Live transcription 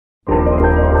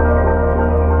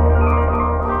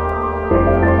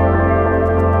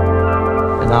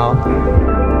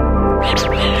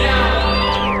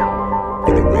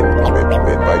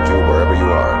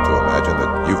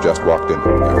You've just walked in.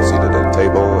 You're seated at a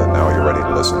table, and now you're ready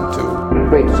to listen to...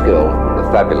 Great skill, the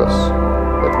fabulous,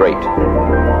 the great.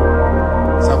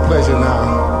 It's our pleasure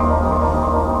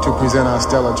now to present our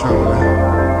stellar trumpeter.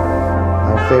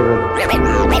 Our favorite.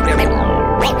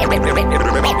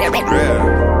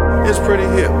 Yeah, it's pretty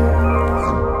hip.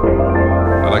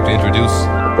 I'd like to introduce...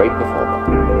 A great performer.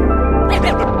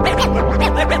 Ladies and gentlemen,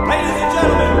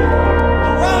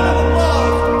 a round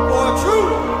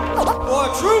of applause for a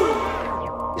true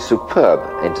Superb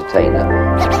entertainer.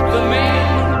 the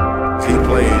man. He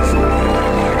plays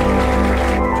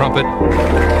trumpet.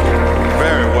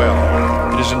 very well.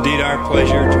 It is indeed our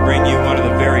pleasure to bring you one of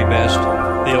the very best,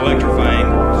 the electrifying.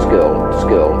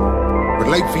 Skill. Would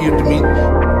like for you to meet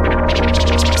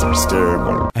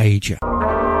Mr. Auger.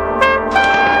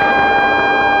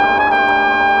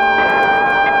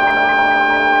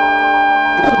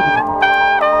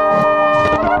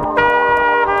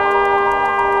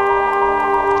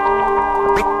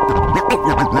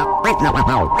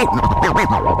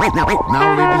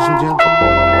 Now, ladies and gentlemen,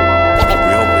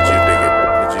 We hope that you dig it.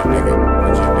 That you dig it.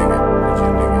 That you dig it. That you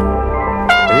dig it.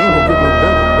 it ain't gonna get no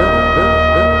better.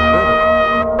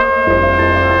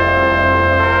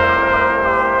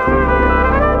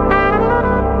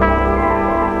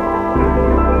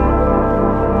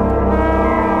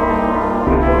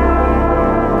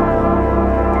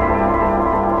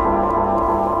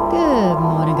 Good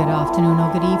morning, good afternoon,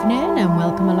 or good evening, and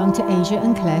welcome along to Asia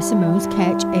and Claire Simone's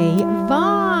Ketch a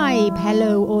Vibe.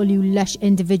 Hello, all you lush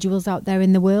individuals out there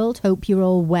in the world. Hope you're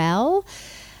all well.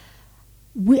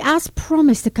 As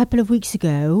promised a couple of weeks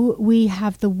ago, we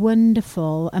have the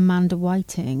wonderful Amanda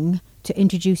Whiting to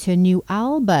introduce her new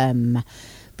album.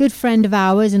 Good friend of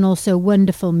ours and also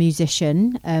wonderful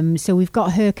musician. So we've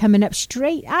got her coming up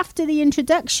straight after the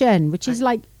introduction, which is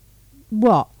like,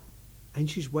 what? And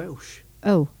she's Welsh.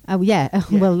 Oh, yeah.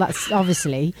 Well, that's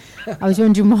obviously. I was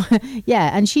wondering what. Yeah,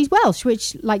 and she's Welsh,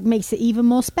 which like makes it even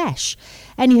more special.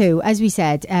 Anywho, as we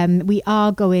said, we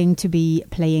are going to be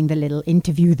playing the little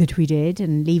interview that we did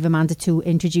and leave Amanda to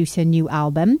introduce her new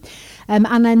album, and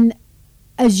then,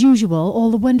 as usual,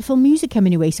 all the wonderful music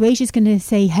coming your way. So Asia's going to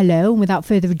say hello, and without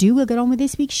further ado, we'll get on with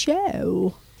this week's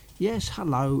show. Yes,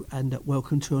 hello, and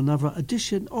welcome to another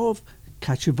edition of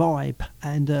Catch a Vibe.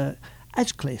 And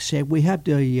as Claire said, we have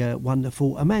the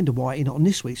wonderful Amanda Whiting on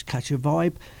this week's Catch a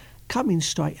Vibe, coming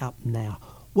straight up now.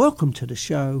 Welcome to the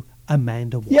show,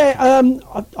 Amanda Whiting. Yeah,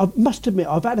 I must admit,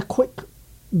 I've had a quick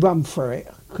run through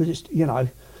it, because it's,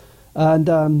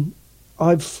 and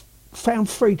I've found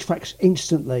 3 tracks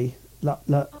instantly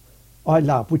that I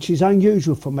love, which is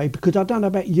unusual for me, because I don't know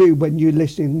about you, when you're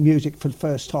listening to music for the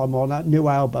first time on a new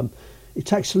album, it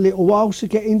takes a little while to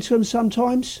get into them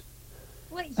sometimes.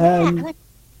 Well, yeah, and the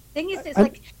thing is, it's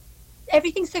like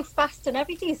everything's so fast and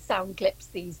everything is sound clips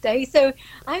these days. So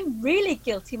I'm really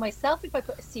guilty myself if I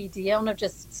put a CD on or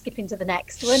just skip into the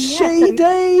next one.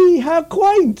 CD, how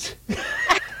quaint!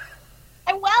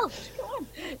 I'm Welsh, come on.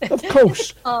 Of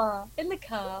course. In the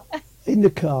car. In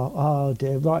the car, oh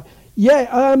dear, right.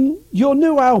 Yeah, your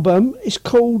new album is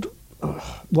called,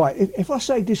 right, if I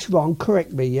say this wrong,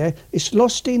 correct me, yeah? It's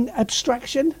Lost in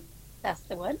Abstraction? That's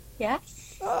the one,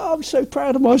 yes. Oh, I'm so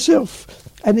proud of myself.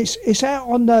 And it's out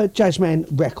on Jazzman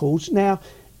Records. Now,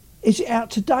 is it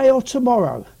out today or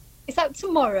tomorrow? It's out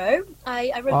tomorrow.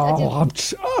 I wrote.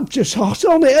 I'm just hot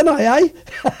on it, aren't I, eh?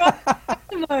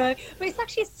 Tomorrow, but it's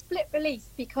actually a split release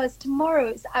because tomorrow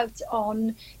it's out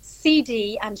on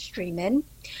CD and streaming,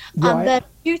 Right. and then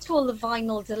due to all the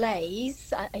vinyl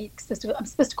delays, I'm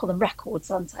supposed to call them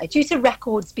records, aren't I? Due to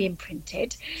records being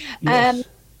printed, Yes.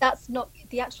 that's not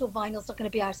the actual vinyl's not going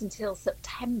to be out until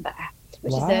September,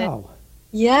 which Wow.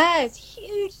 it's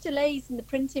huge delays in the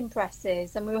printing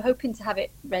presses, and we were hoping to have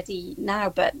it ready now,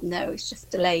 but no, it's just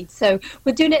delayed. So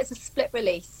we're doing it as a split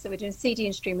release. So we're doing CD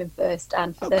and streaming first,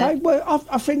 and for Okay, well,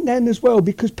 I think then as well,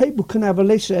 because people can have a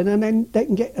listen and then they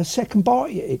can get a second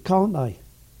bite at it, can't they?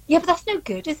 yeah, but that's no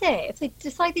good, is it? If they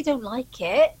decide they don't like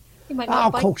it, they might Oh, not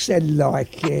of buy course they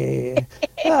like it.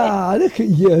 Look at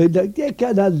you. They're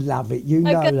going to love it. You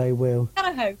know they will.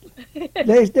 I hope.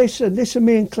 Listen,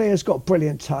 me and Claire's got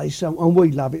brilliant taste and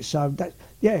we love it. So,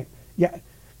 yeah.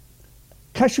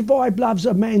 Catch a Vibe loves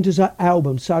Amanda's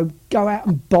album, so go out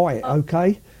and buy it,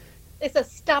 okay? It's a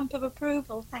stamp of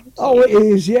approval, thank you. Oh, it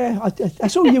is, yeah.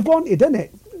 That's all you've wanted, isn't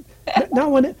it? No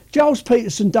one, Giles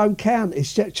Peterson don't count.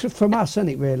 It's just from us, isn't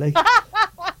it, really?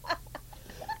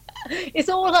 It's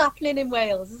all happening in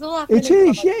Wales. It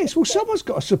is, yes. Well, someone's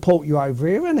got to support you over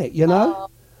here, isn't it? You know. Oh,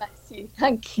 bless you.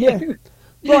 Thank you.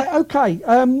 Yeah. Right. Okay.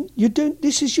 You're doing.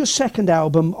 This is your second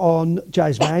album on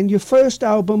Jazzman. Your first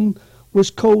album was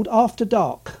called After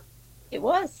Dark. It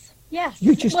was. Yes.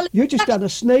 You just done a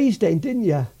sneeze then, didn't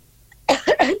you? No,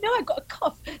 I got a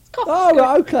cough. It's cough. Oh,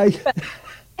 right, okay.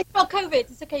 It's not COVID.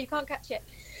 It's okay. You can't catch it.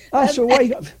 That's all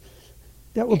right.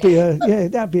 That would be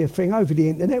that'd be a thing over the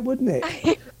internet, wouldn't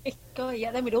it? God,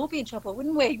 yeah. Then we'd all be in trouble,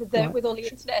 wouldn't we, with all the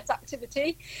internet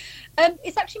activity?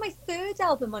 It's actually my third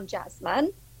album on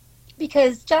Jazzman,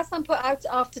 because Jazzman put out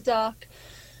After Dark.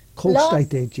 Of course they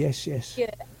did. Yes.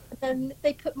 Yeah. Then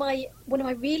they put one of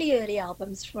my really early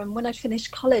albums from when I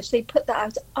finished college. They put that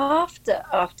out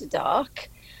after Dark,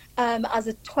 as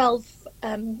a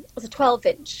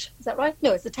 12-inch. Is that right?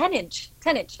 No, it's a 10-inch.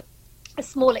 A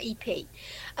smaller EP.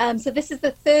 So this is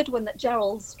the third one that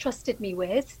Gerald's trusted me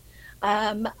with,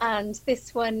 and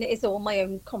this one is all my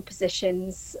own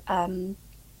compositions.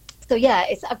 So yeah,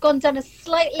 I've gone down a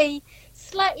slightly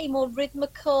more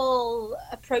rhythmical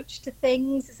approach to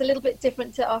things. It's a little bit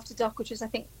different to After Dark, which is, I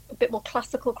think, a bit more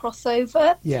classical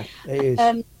crossover. Yeah, it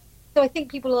is. So I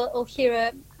think people will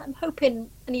hear I'm hoping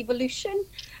an evolution.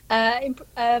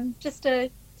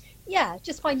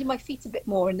 Just finding my feet a bit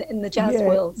more in the jazz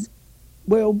world.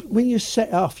 Well, when you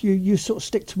set off, you sort of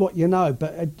stick to what you know,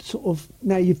 but sort of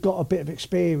now you've got a bit of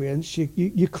experience.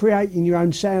 You're creating your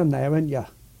own sound there, aren't you?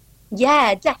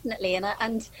 Yeah, definitely.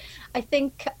 And I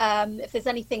think if there's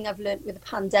anything I've learned with the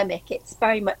pandemic, it's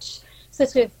very much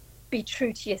sort of be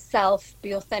true to yourself,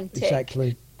 be authentic.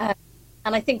 Exactly.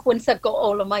 And I think once I've got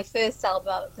all of my first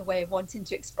album out of the way of wanting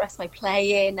to express my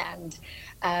playing and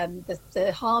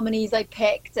the harmonies I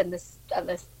picked and the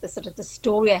sort of the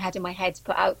story I had in my head to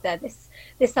put out there,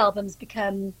 this album's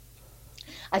become,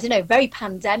 I don't know, very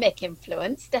pandemic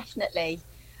influenced, definitely.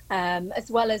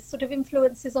 As well as sort of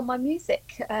influences on my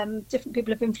music. Different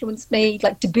people have influenced me,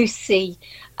 like Debussy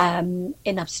in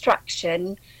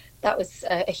Abstraction. That was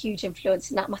a huge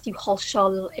influence in that. Matthew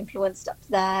Holschall influenced up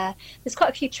there. There's quite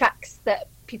a few tracks that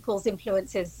people's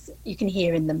influences you can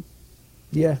hear in them.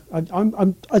 Yeah,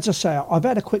 I'm as I say, I've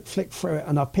had a quick flick through it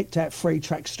and I picked out 3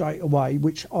 tracks straight away,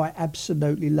 which I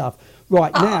absolutely love.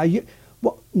 Right,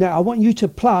 now I want you to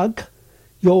plug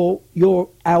your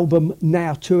album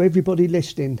now to everybody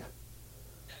listening.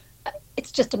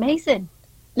 It's just amazing.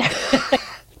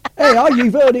 Hey,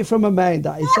 you've heard it from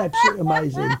Amanda. It's absolutely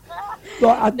amazing.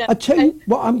 Right, I tell you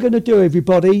what I'm going to do,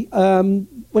 everybody.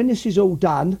 When this is all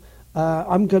done,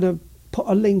 I'm going to put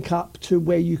a link up to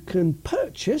where you can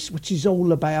purchase, which is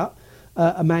all about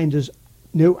Amanda's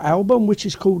new album, which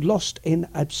is called Lost in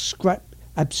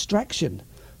Abstraction.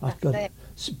 I've got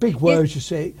it's big words, you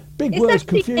see. Big words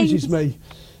confuses me.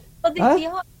 Well,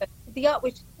 the art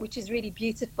which is really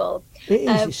beautiful. It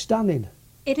is. It's stunning.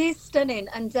 It is stunning,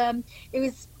 and it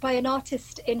was by an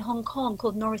artist in Hong Kong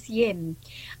called Norris Yim,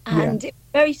 and it's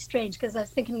very strange because I was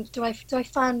thinking, do I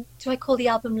call the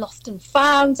album Lost and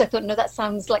Found? I thought, no, that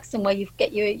sounds like somewhere you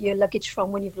get your luggage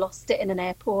from when you've lost it in an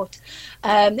airport.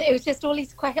 It was just all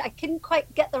these I couldn't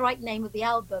quite get the right name of the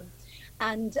album,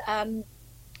 and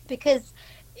because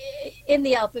in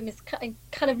the album is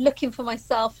kind of looking for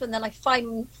myself, and then I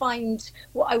find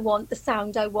what I want, the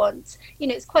sound I want. You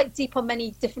know, it's quite deep on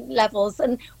many different levels,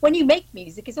 and when you make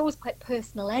music, it's always quite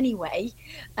personal anyway.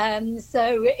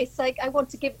 So it's like I want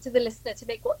to give it to the listener to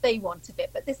make what they want of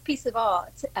it. But this piece of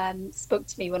art spoke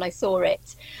to me when I saw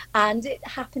it, and it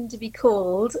happened to be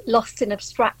called Lost in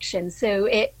Abstraction. So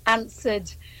it answered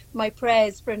my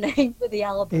prayers for a name for the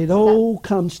album. It all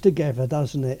comes together,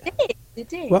 doesn't it? It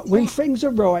did. Well, when things are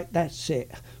right, that's it.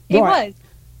 It right.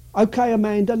 was. Okay,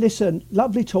 Amanda, listen,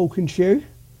 lovely talking to you.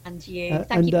 And you.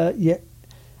 Thank you. Yeah.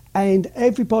 And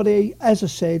everybody, as I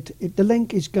said, the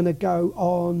link is going to go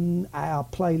on our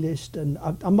playlist, and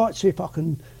I might see if I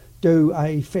can do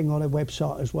a thing on a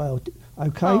website as well.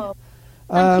 Okay?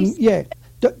 Oh,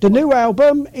 The new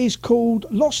album is called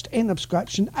Lost in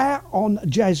Abstraction, out on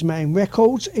Jazzman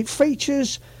Records. It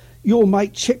features your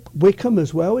mate Chip Wickham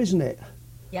as well, isn't it?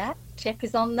 Yeah, Chip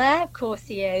is on there. Of course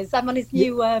he is. I'm on his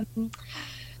new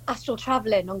Astral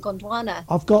Travelling on Gondwana.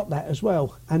 I've got that as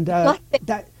well. And and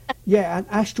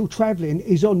Astral Travelling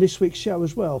is on this week's show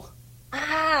as well.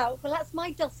 Ah, well, that's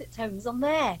my dulcet tones on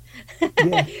there.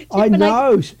 Yeah, I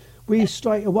know. We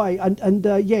straight away. And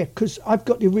because I've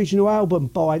got the original album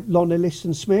by Lonnie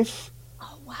Liston Smith.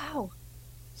 Oh, wow.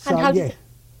 So, and how did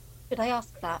I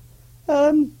ask that?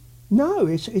 No,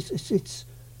 it's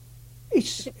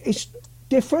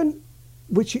different,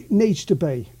 which it needs to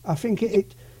be. I think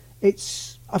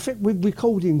it's with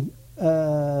recording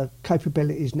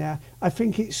capabilities now, I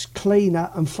think it's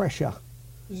cleaner and fresher.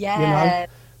 Yeah. You know?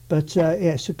 But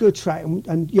it's a good track,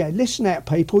 and listen out,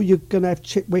 people. You're gonna have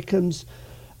Chip Wickham's.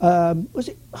 Was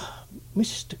it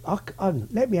Mr.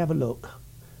 Let me have a look.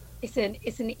 It's an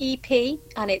EP,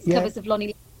 and it's covers of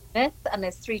Lonnie Smith, and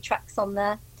there's 3 tracks on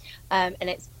there. and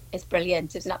it's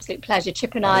brilliant. It's an absolute pleasure.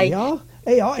 Chip and I.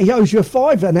 He owes you a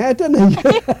 $5 now, doesn't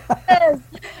he? Yes.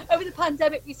 Over the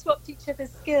pandemic, we swapped each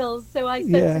other's skills. So I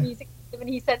sent some music to him, and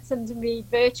he sent some to me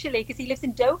virtually because he lives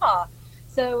in Doha.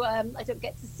 So I don't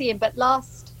get to see him. But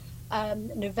last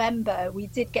November, we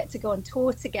did get to go on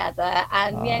tour together,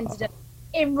 and we ended up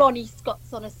in Ronnie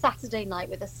Scott's on a Saturday night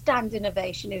with a standing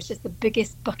ovation. It was just the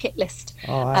biggest bucket list.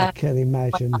 Oh, I can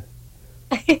imagine.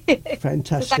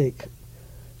 Fantastic.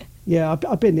 Yeah,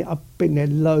 I've been there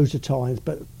loads of times,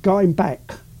 but going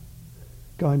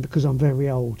because I'm very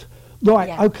old.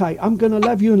 Right, okay, I'm going to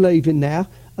Love You and Leaving now,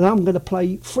 and I'm going to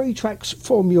play 3 tracks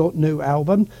from your new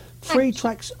album. 3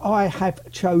 tracks I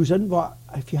have chosen, right,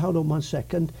 if you hold on 1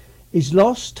 second, is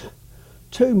Lost,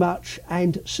 Too Much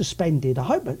and Suspended. I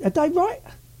hope, are they right?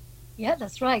 Yeah,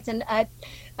 that's right. And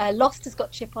Lost has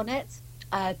got Chip on it.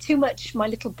 Too Much, my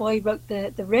little boy wrote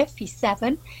the riff. He's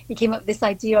 7. He came up with this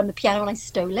idea on the piano and I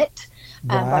stole it.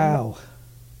 Wow.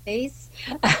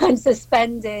 And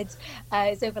Suspended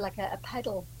is over like a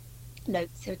pedal note,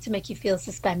 so to make you feel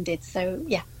suspended. So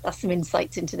yeah, that's some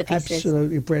insights into the pieces.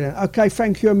 Absolutely brilliant. Okay,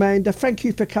 thank you, Amanda. Thank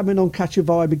you for coming on Catch a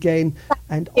Vibe again,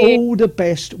 and all the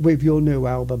best with your new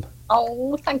album.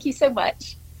 Oh, thank you so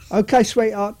much. Okay,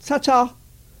 sweetheart. Ta-ta.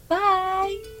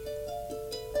 Bye.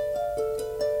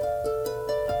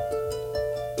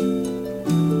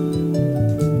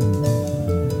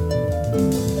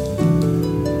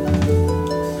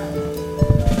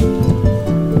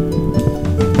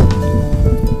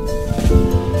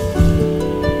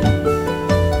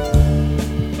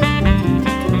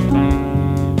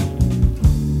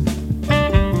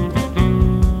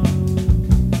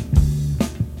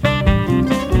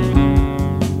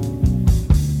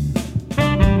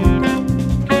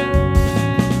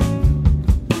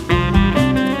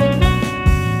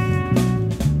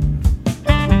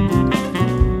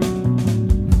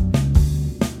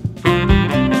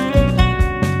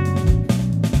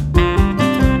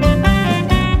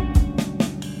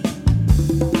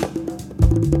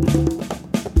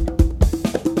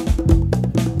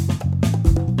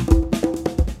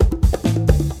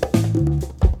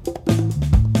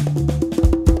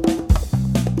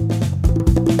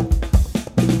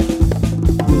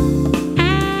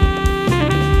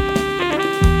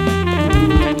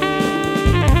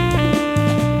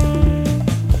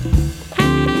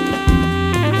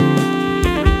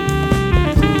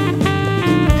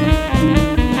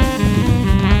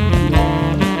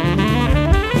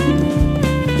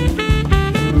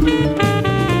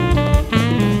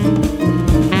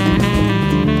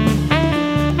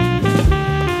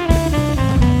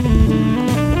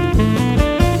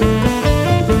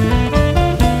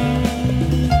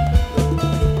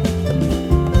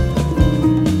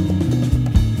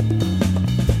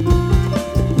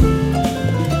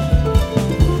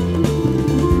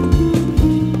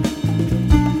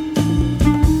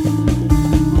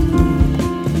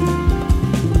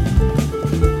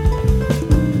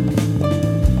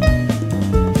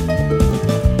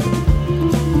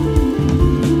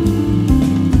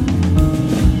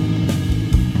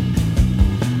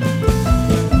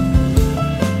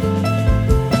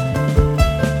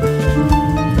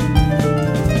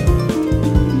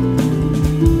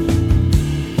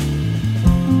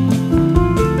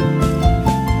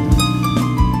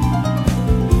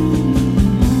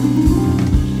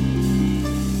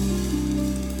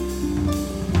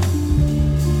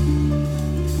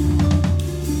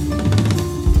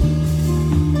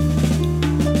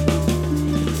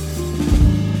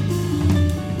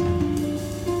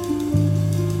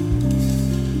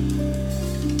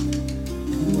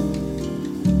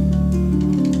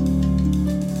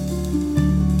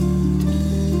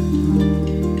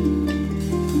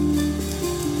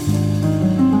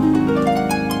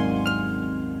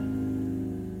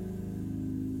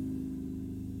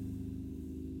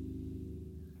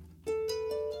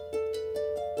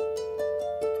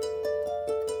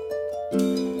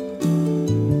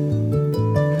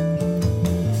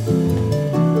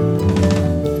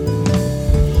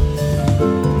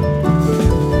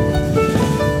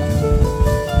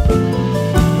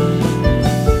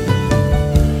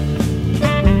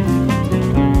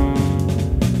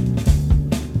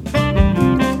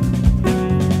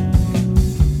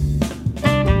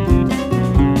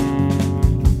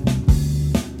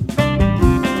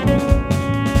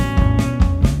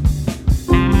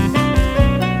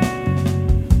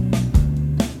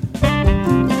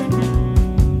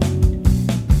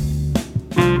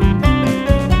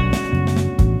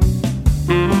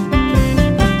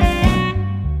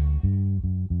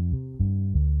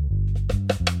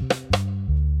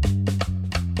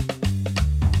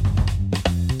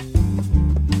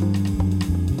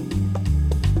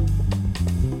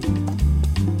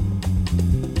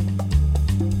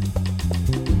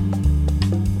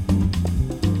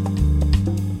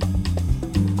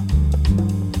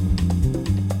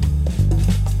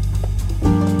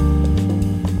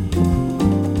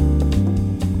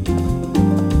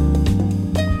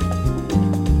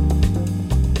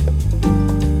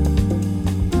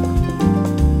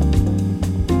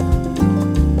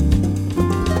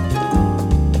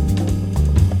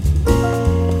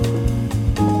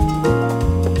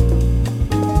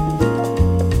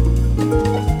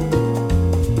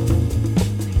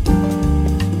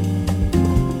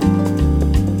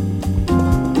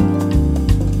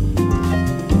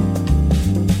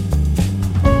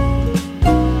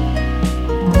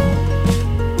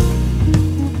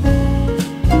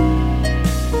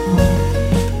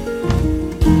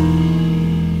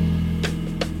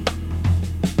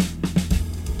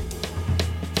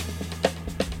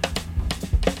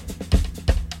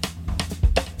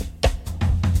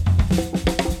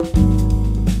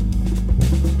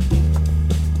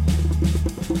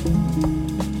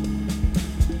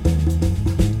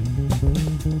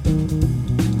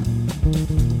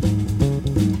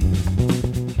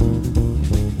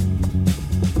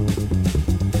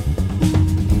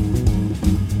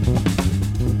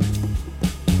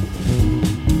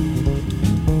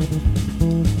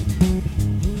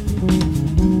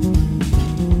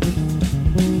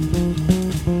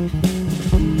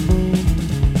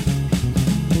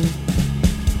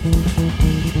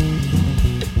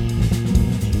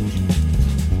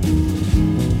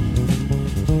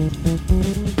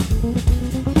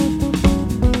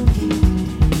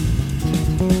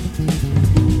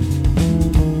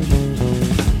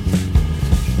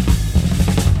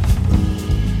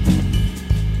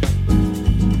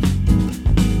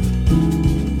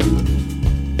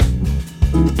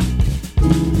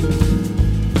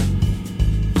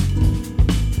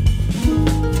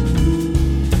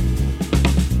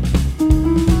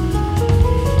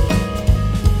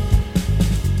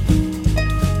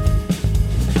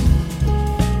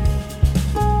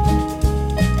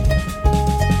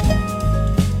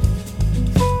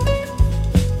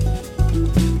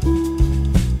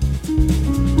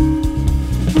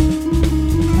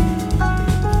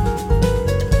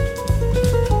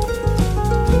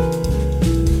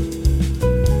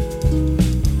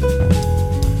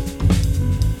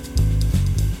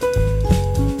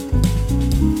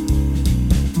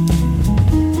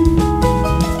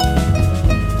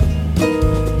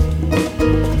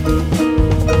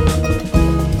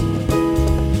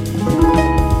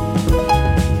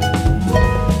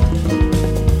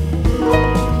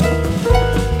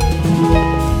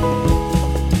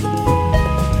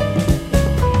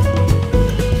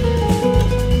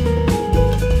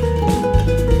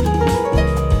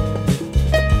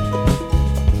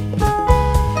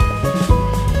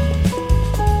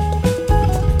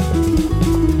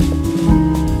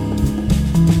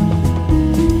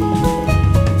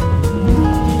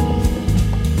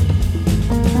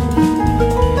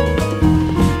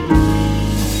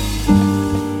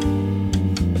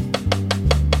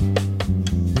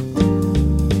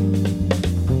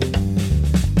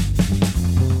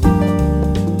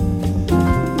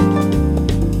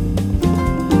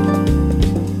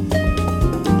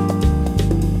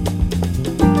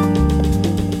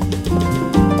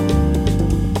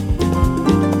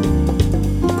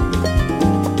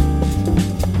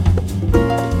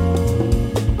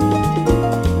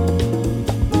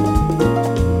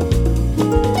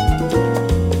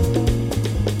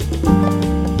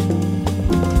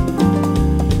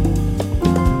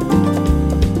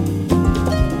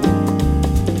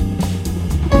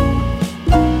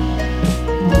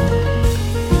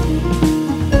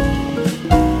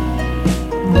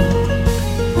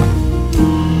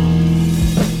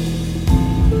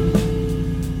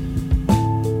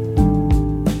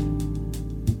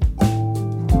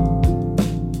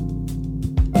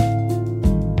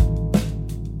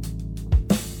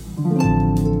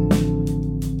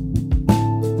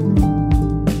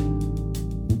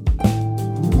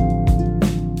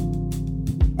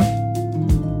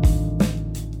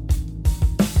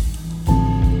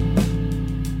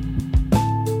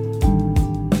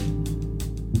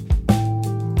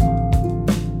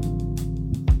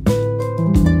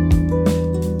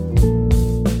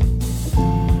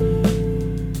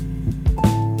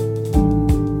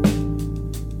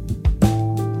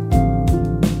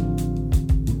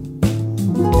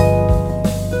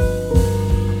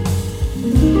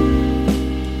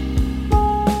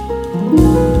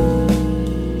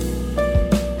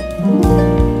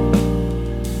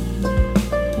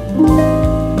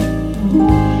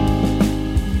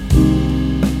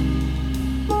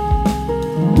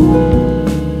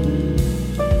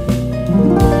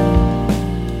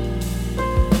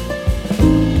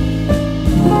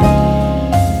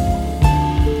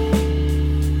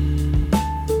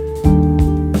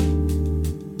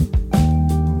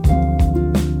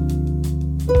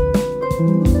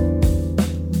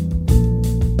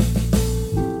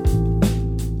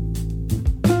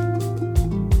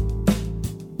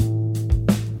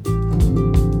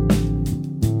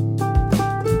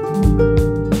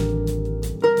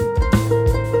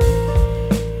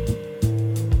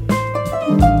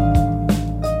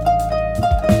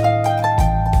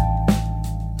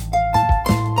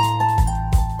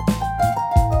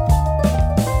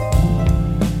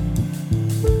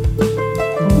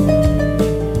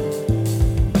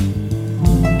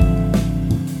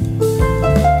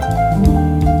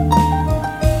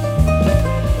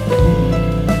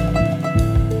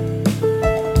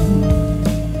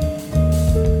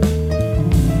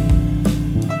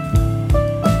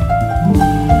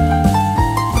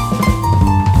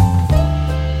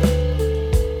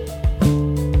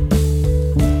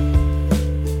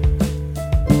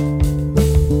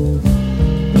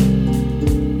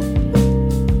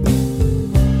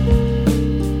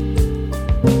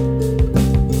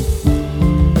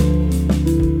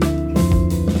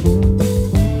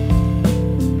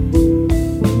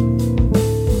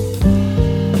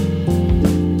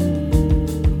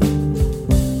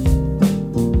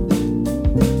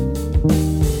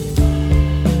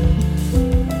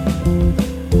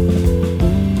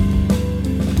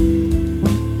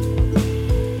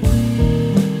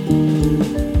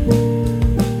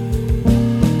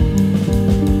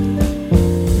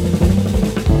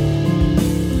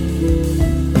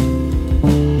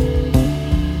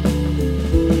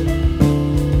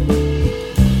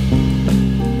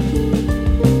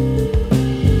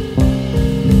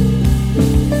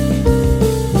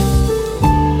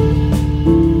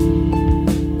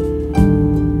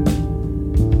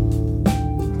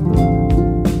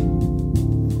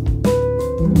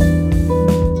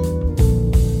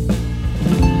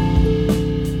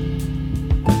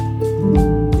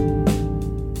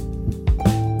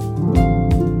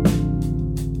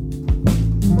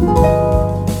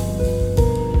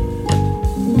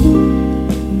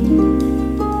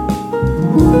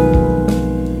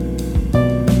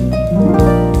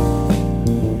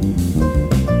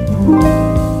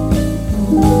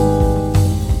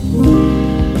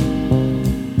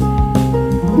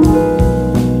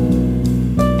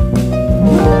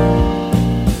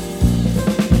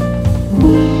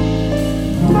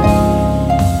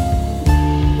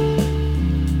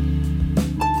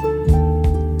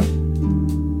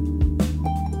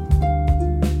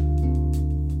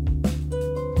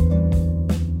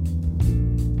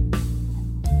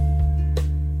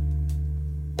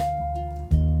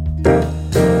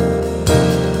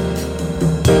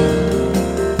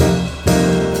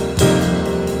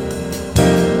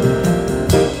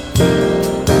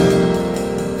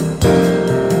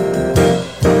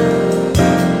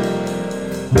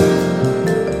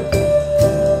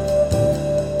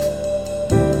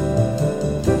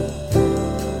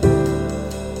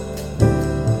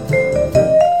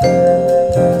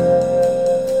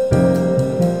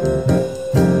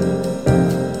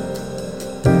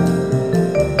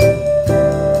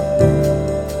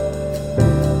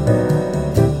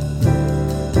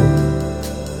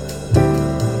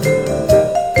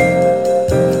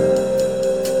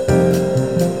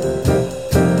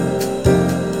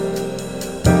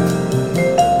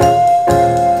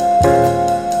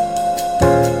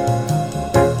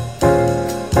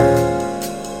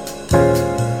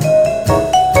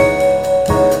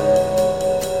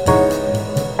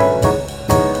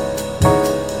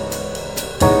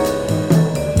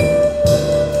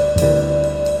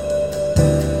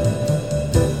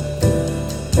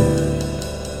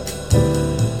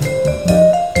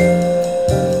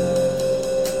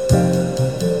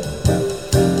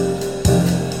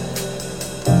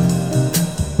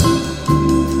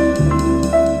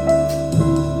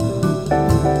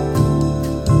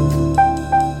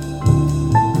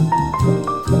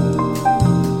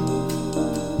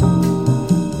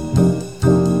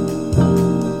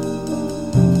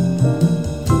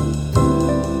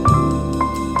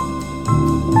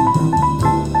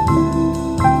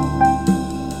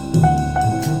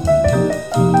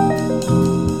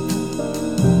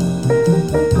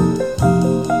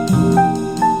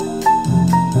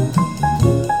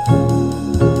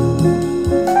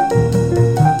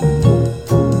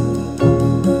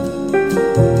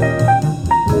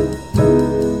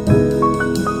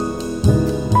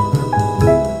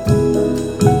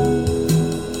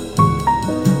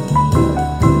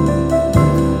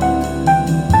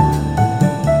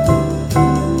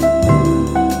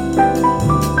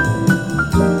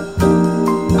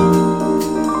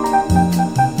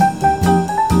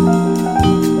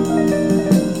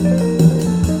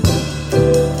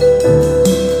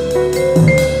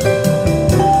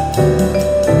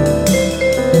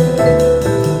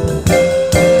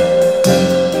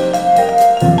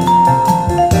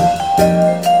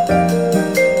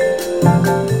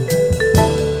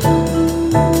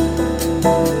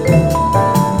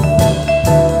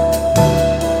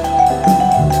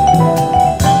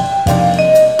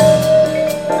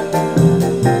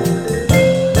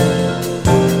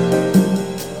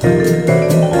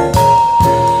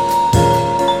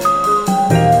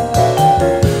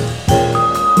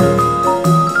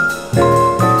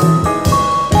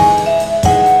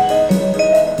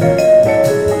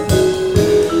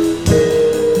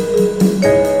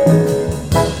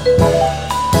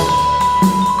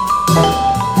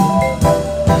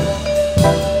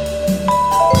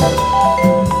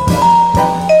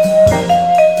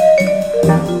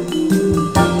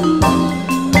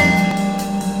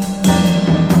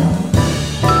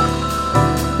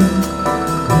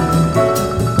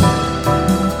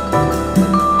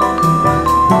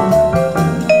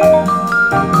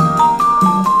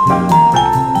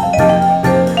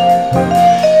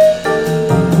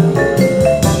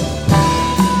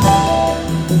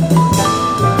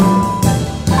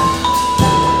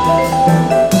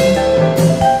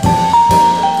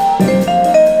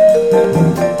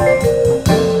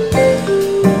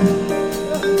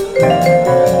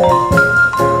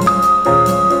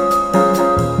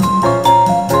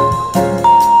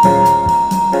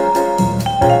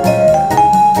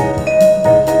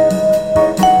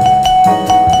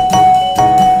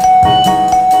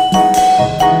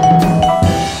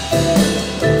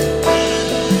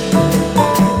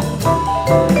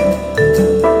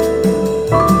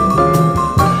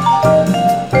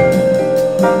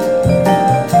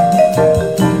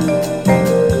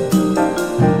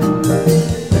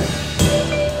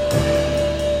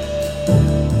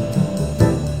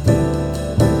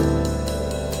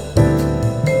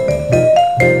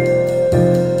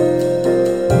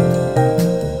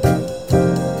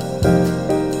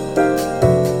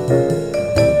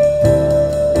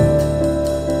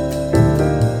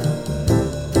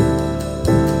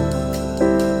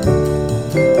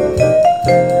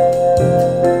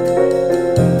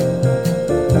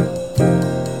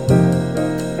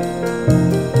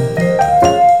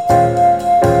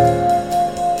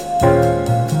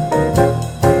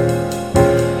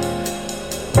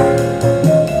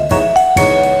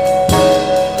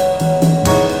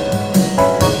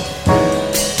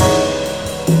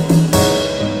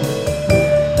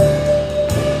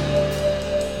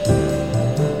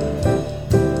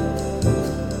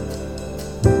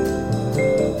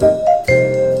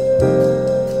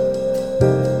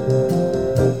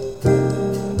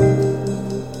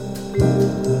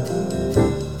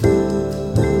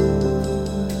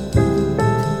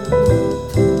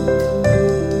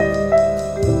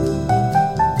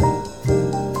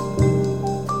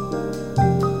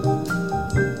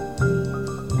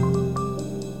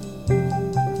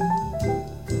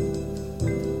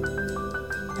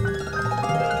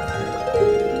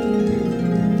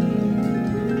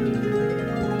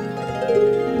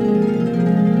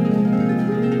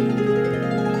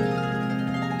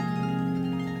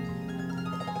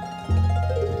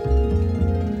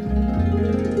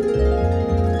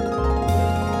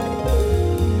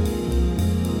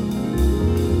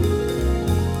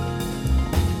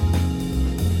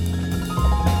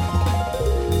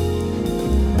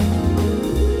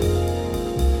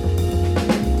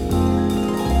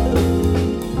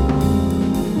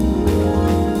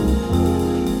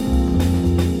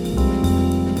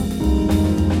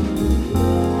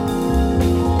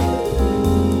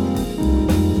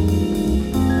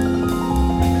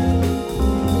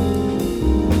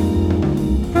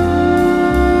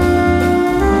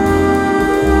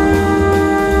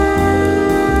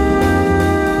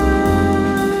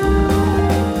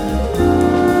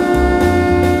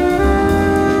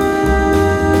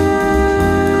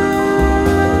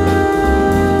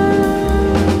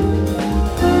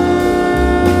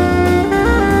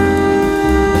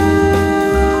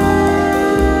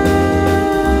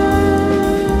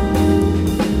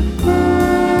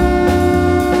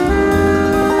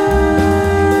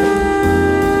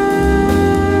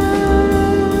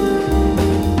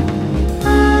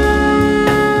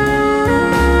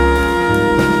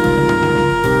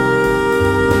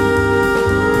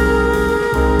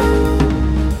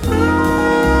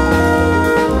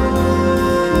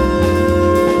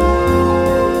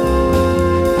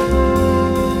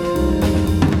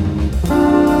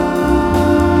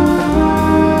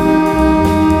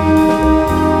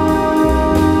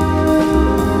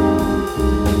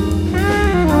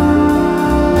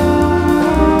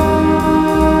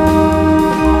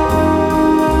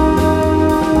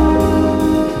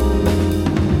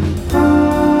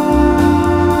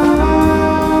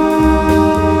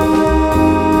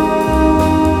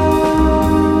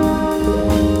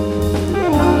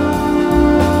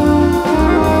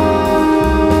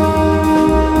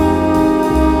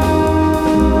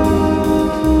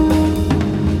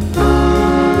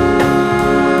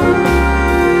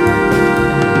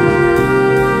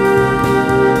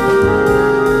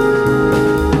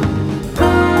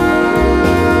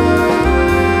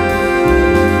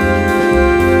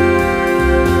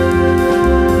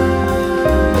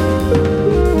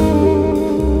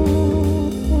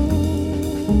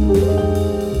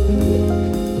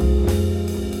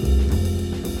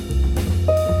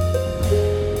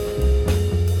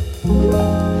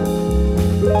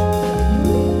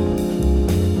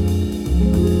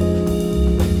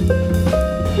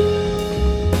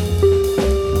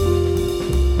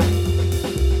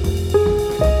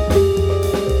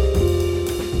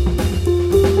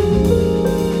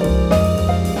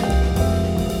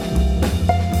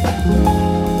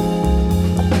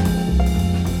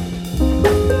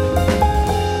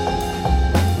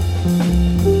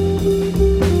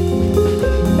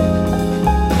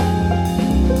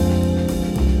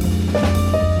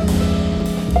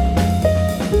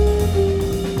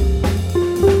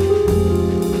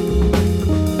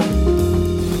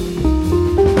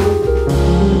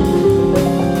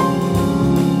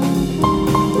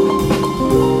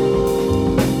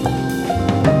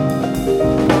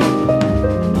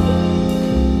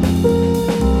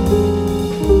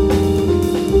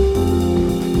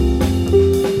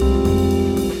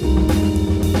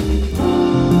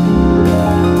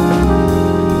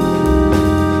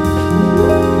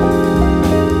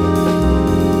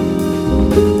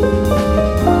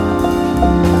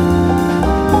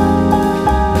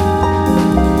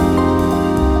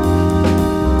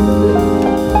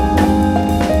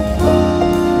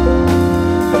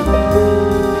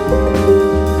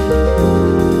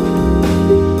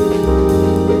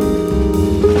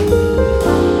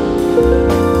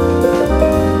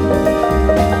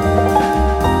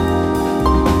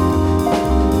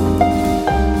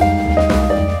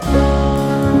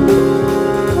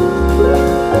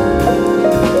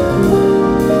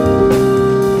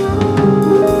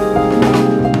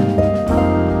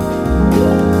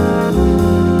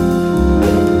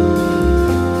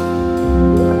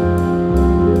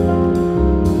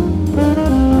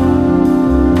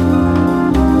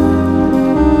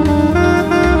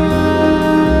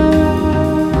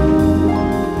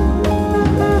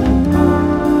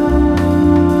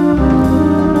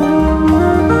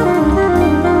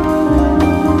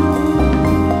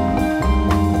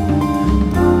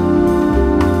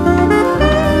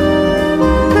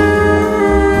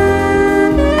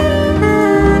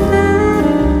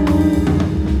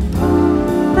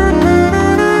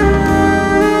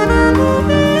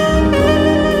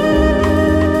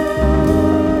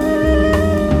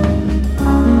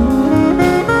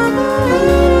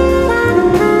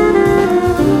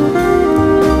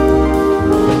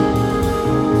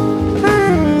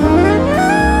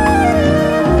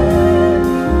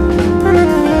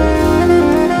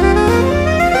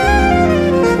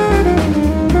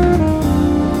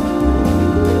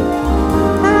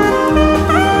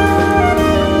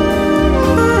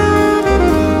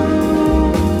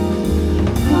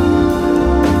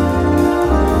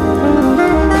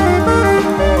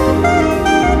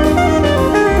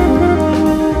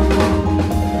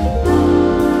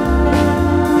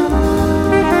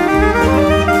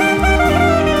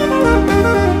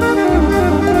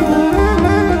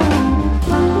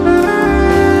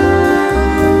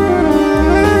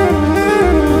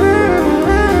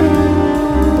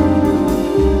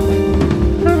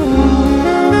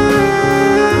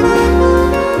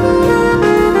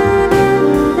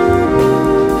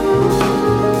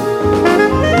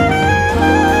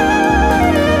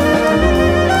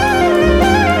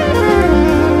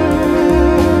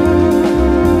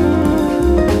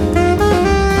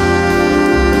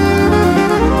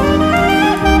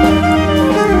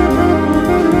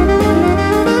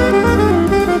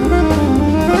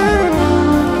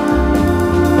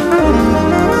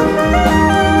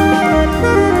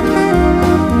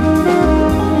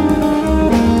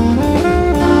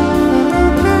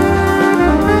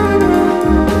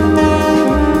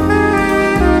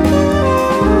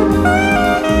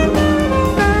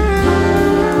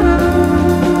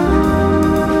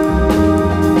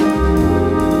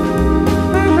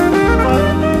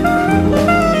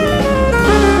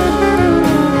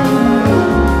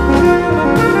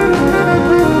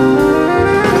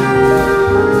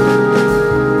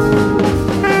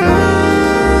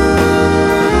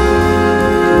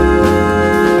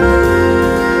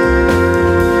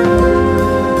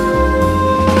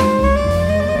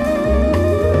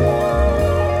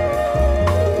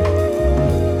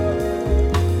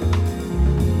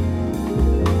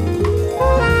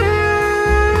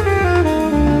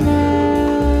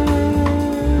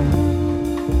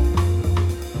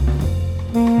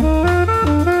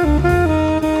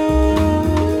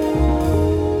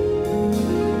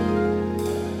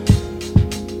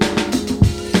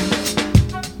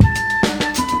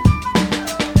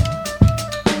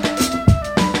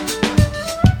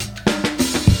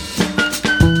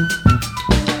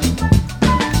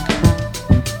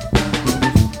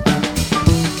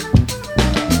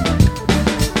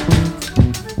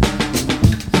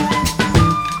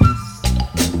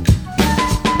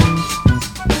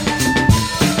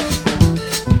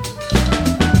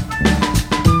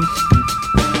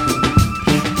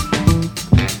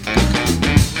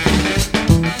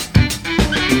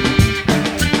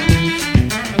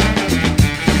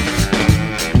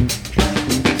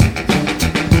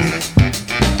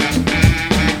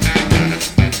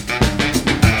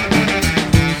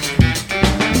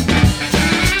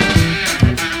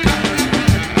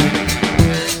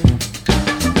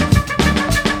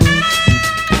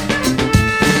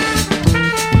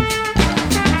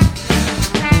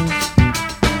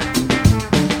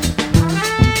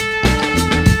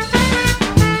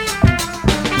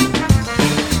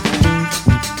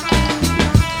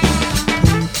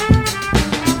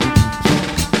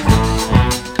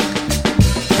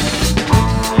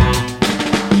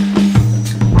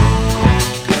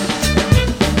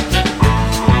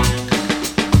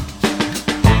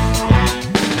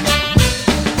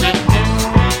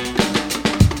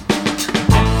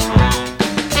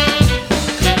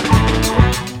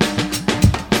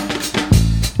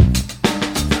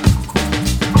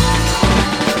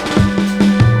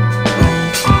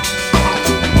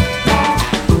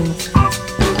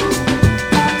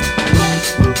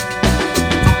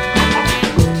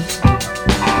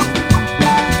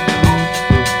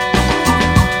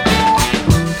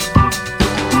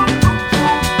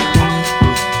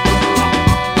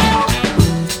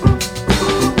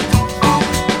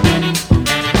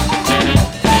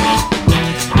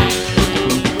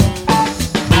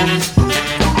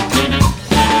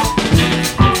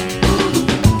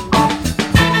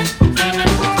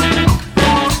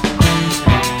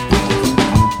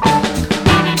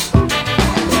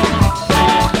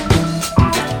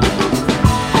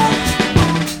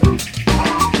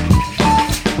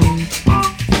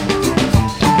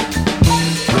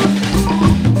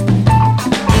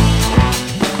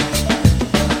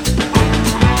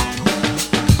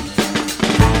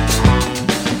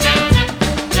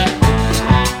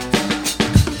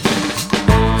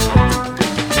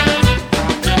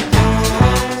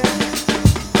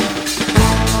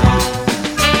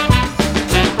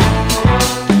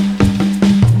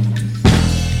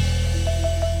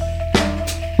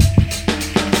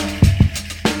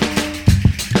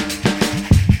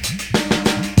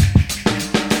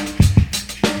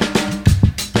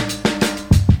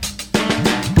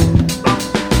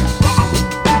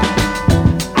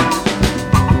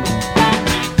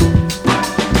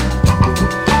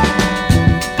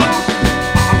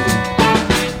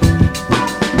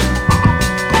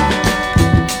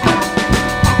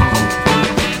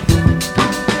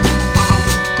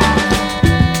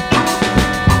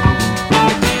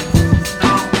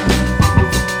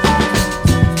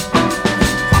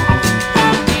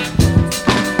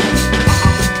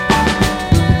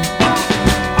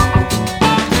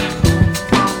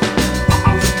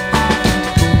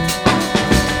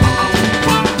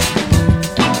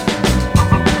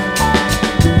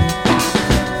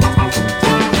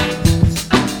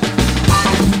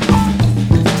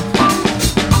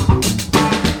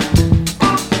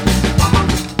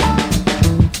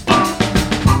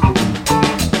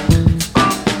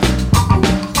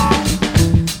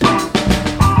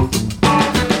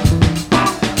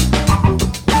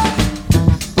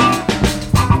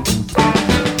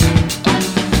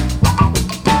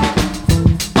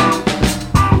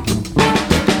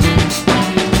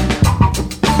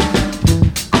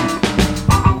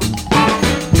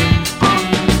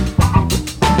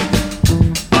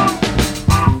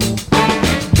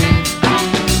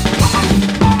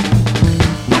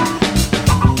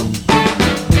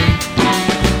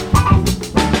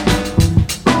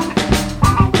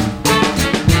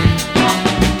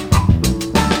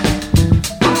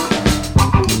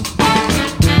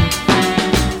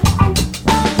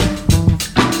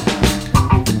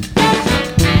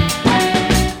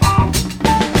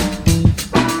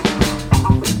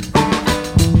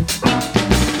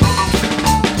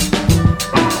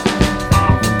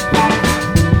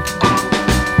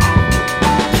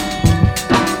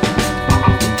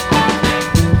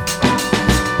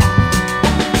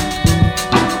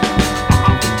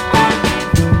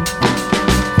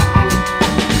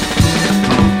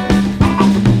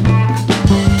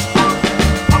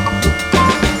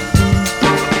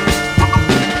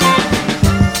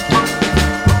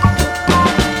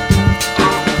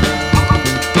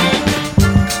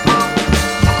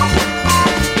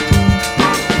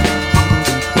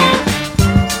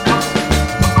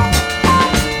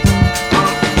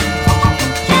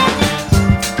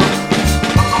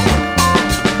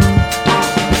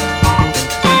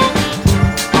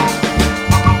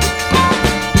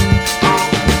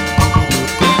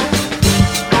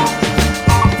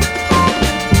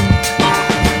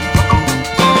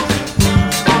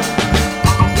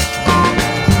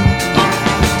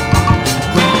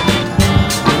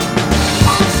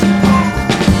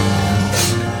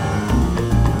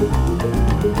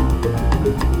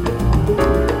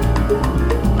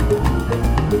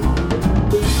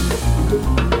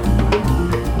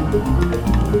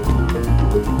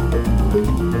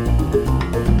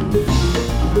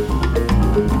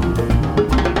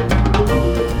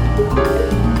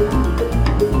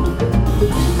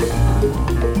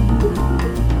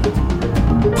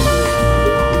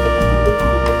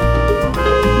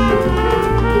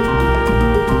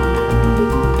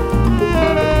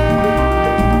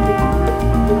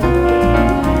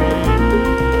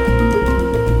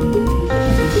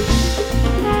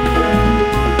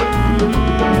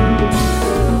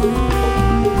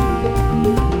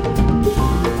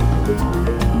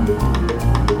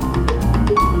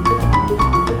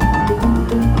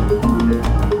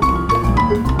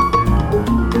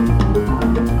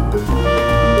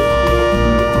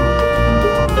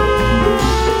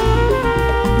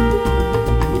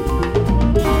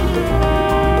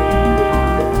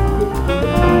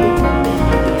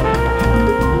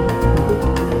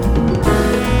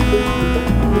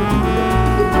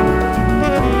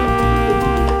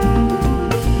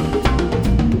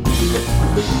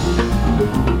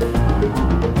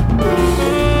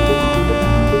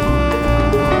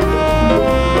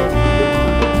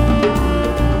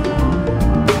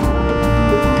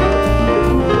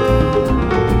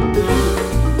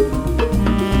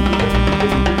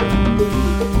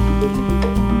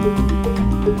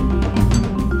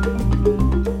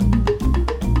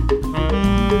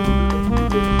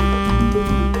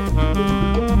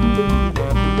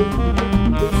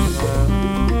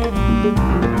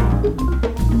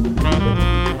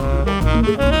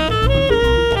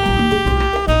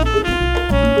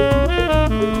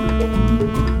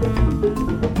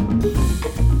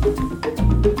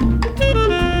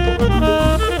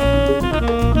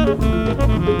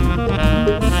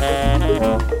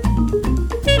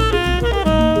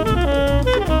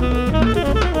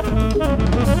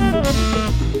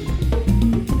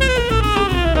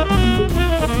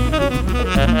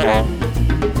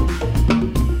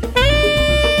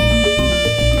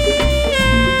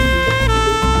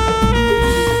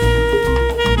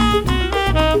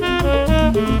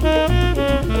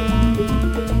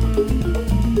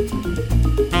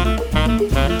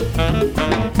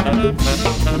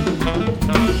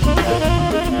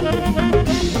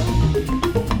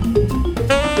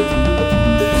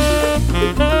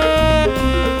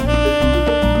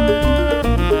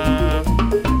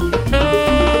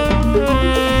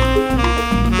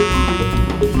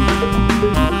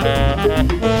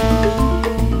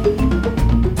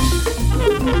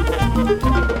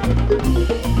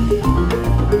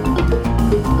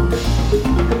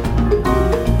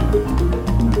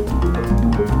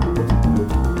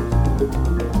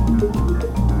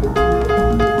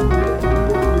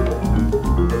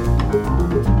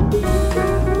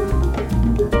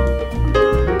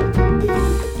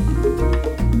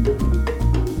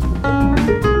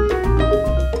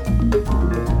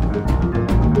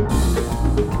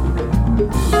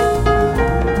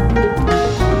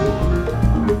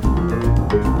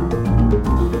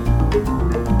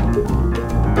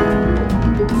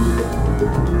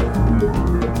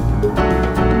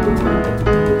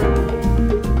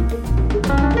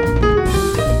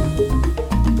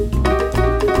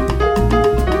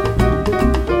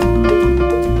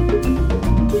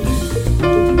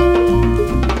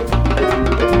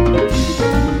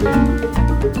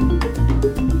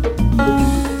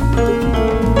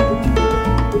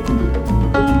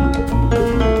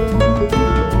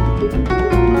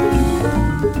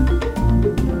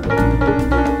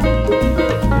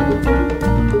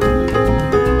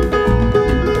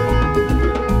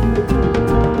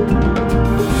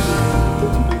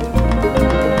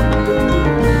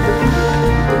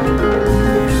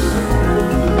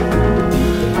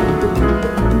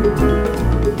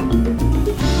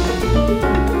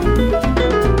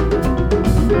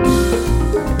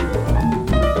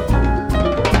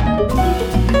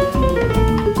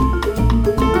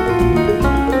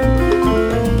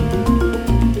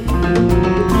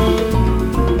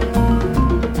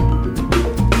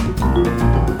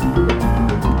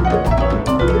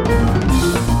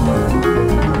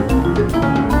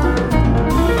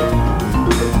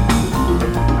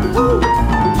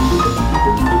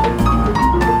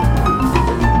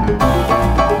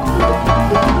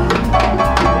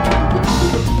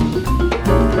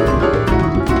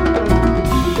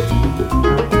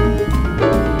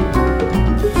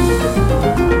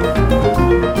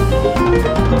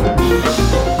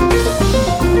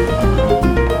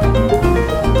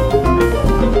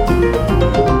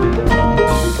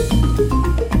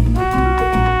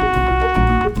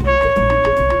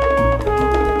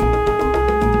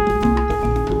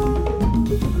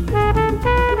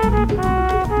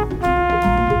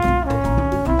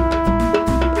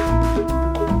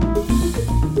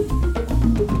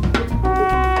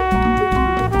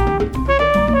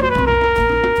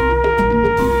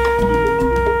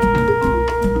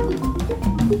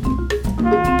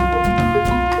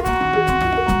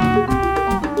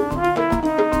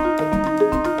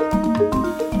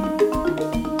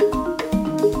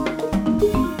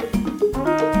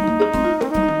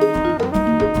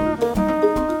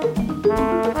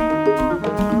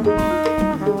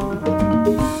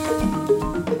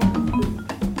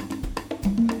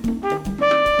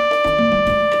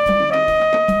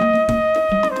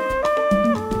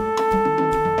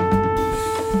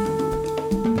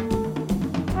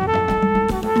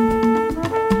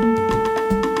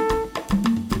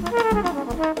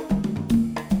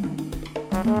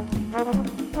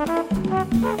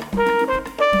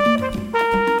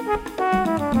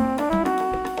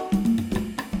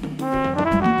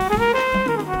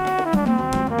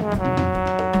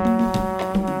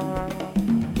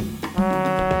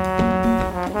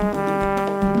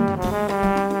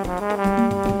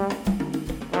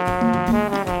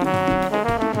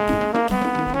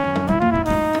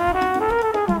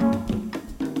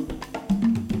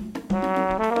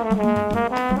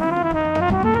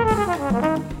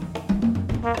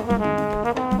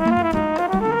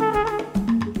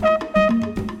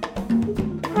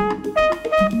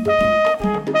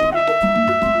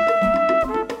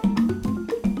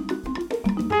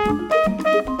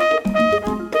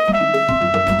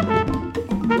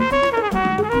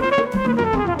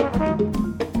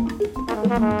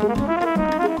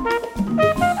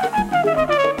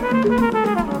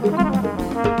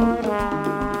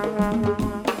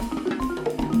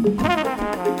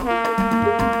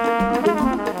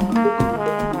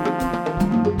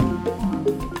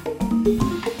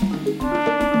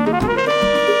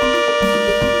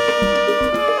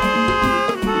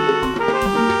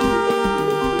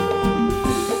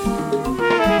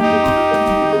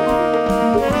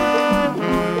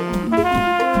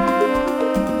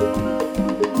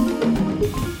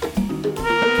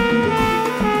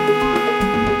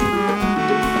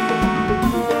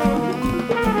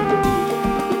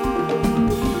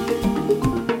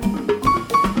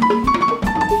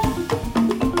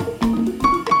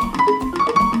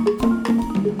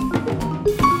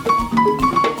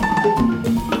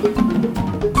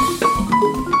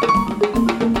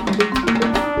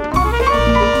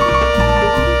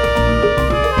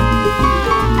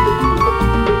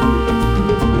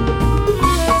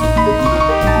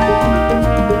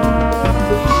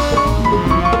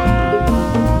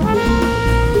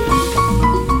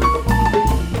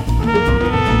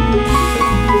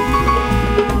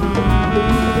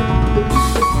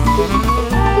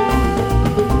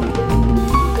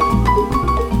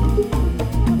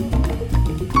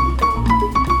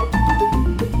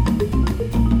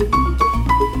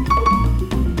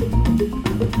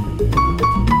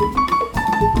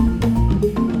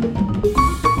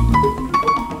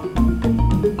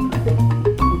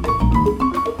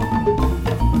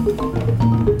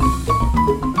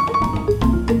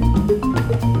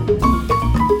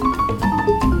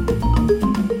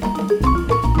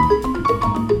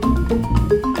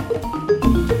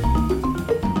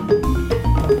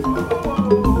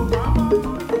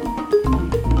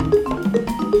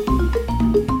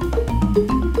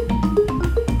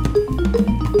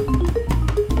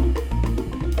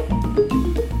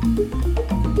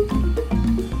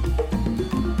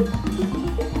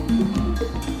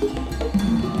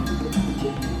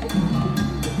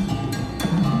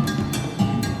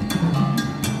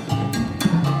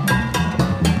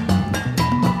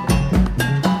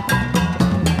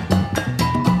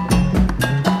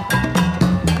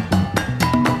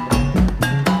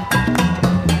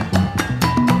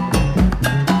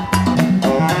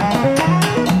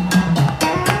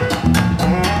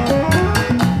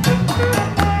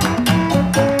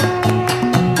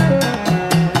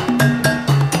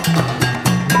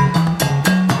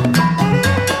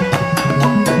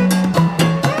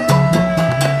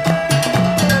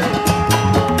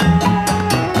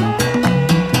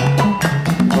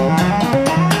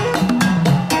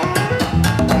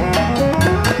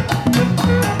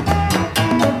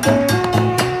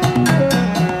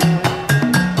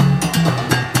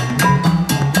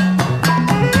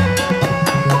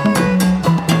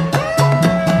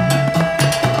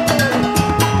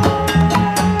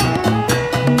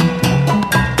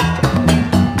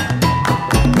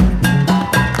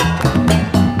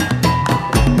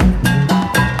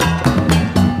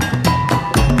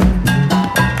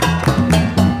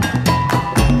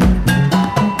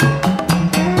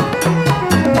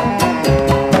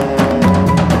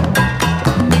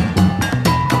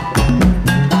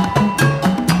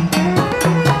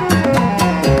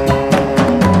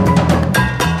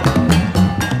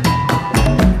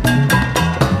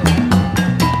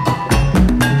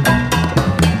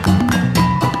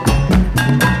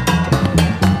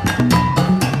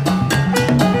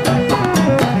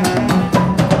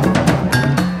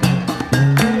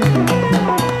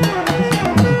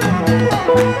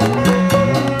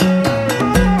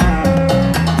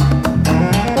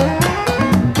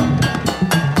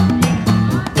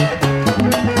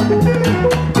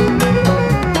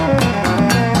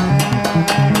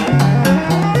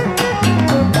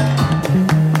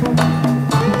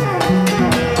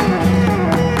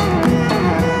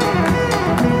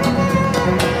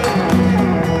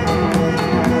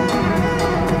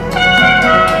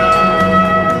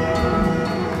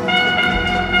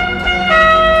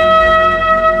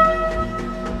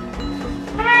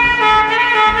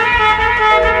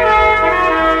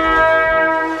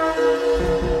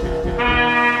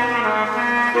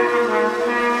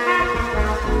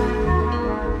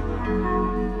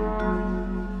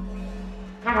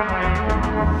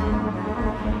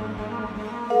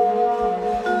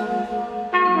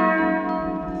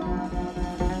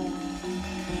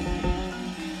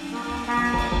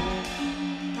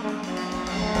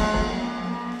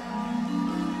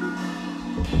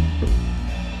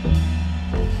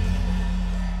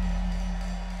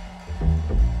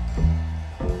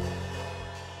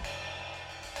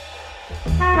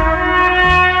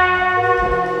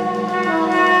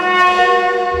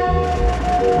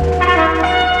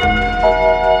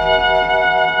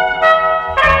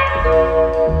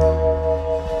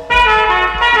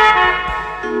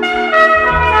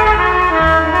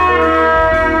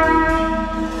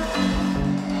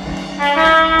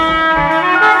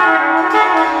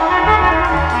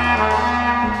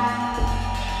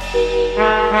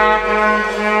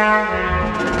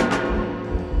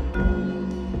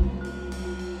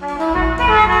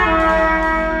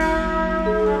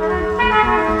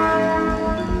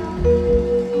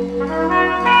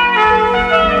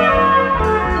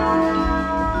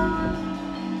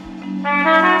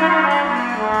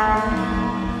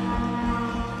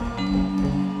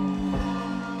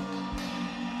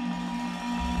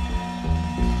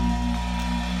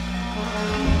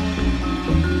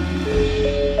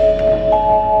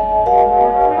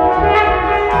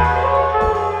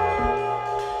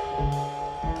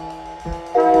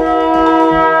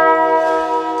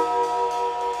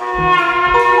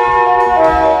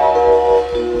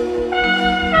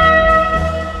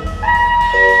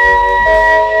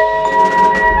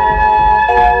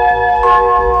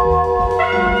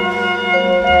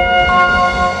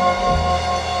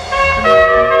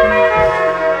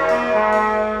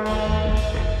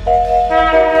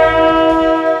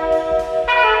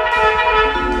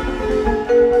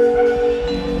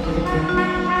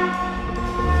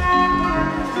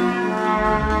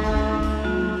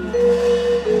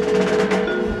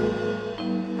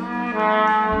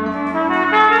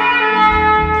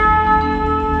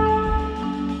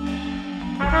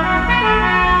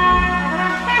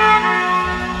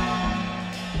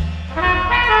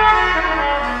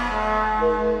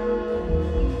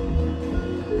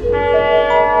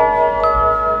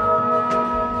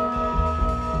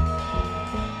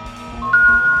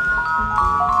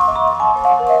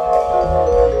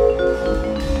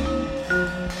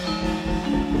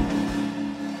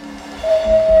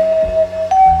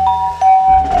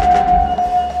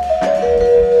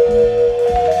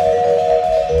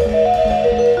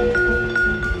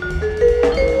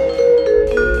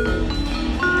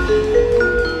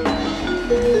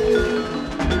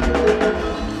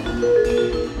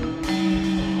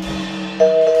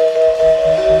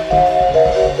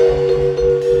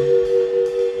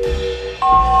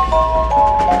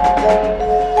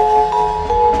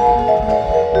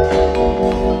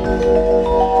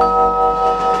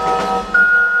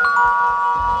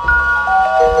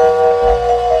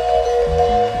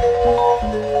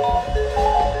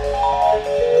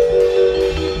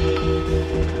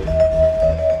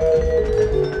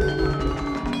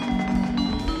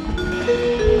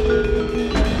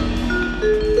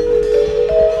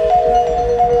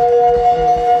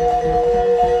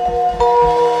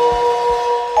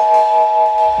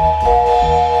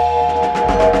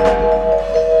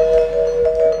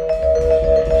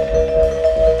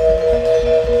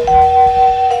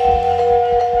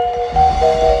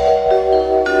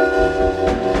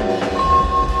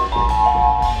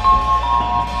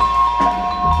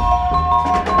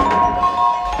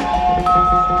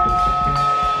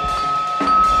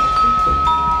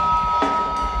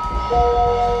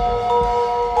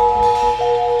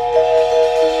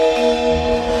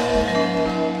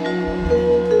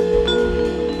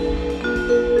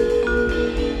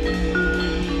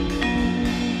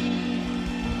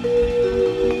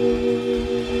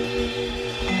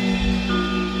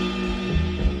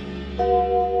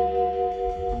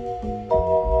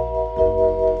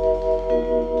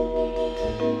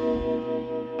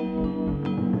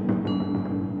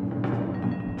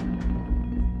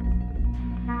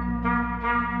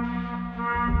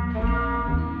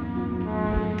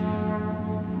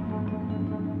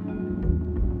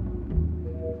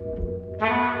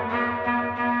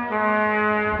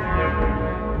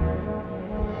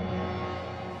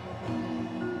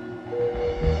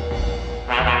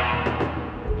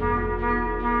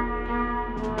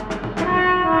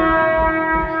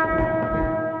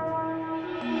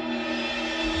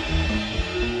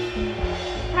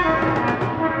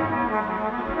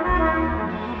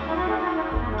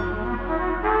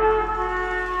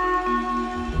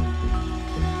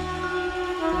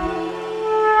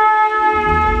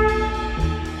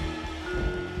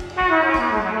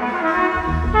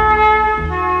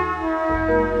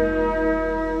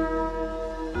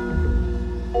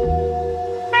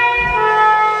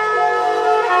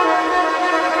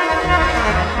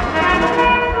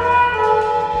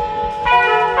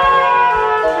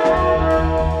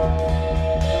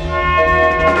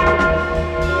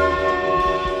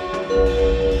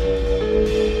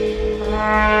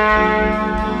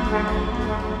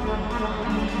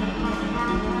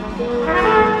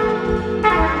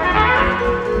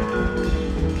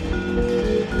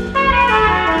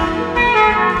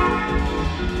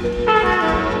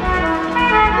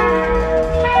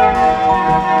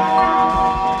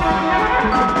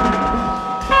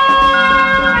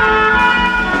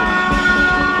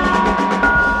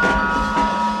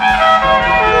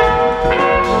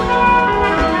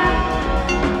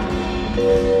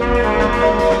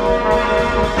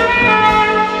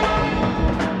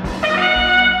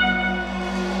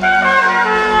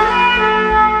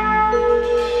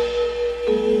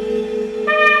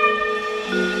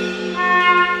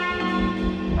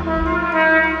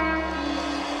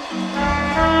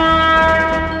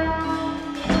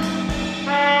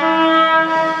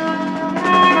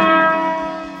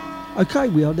 Okay,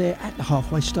 we are there at the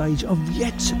halfway stage of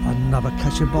yet another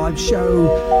Catch a Vibe show,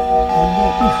 and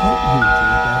we hope you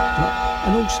enjoyed that.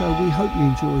 And also, we hope you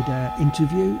enjoyed our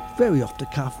interview, very off the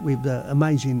cuff, with the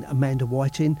amazing Amanda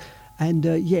Whiting. And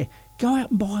yeah, go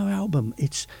out and buy her album.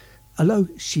 It's, although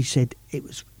she said it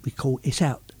was it's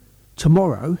out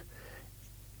tomorrow.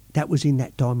 That was in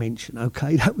that dimension,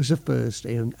 okay? That was a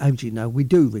Thursday, and as you know, we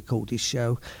do record this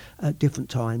show at different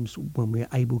times when we're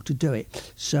able to do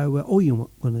it. So all you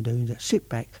want to do is sit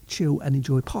back, chill, and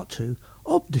enjoy part 2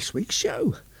 of this week's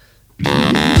show. Catch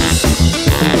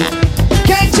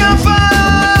a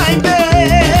vibe,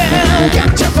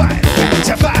 catch a vibe, catch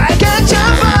a vibe, catch a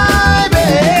vibe,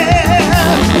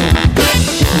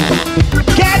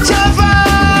 catch a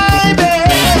vibe,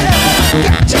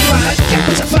 catch a vibe,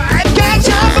 catch a vibe, catch a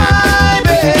vibe.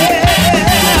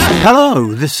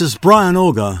 Hello, this is Brian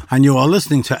Auger, and you are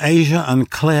listening to Asia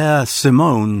and Claire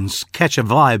Simone's Catch a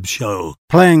Vibe show,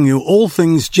 playing you all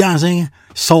things jazzy,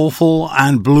 soulful,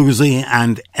 and bluesy,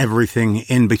 and everything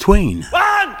in between.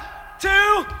 1, 2,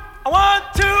 1,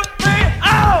 2, 3,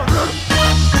 out!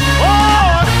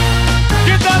 Oh!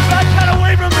 Get that black cat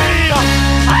away from me! Oh!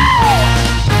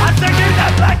 I said, get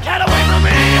that black cat away from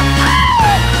me!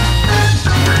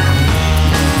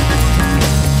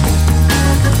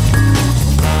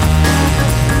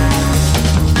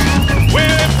 Well,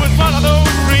 it was one of those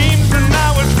dreams, and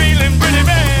I was feeling pretty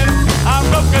bad. I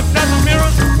looked at the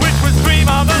mirrors, which was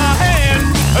dreamer than I had.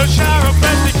 A shower of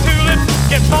plastic tulips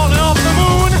kept falling off the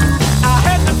moon. I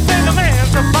had to send a man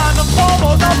to find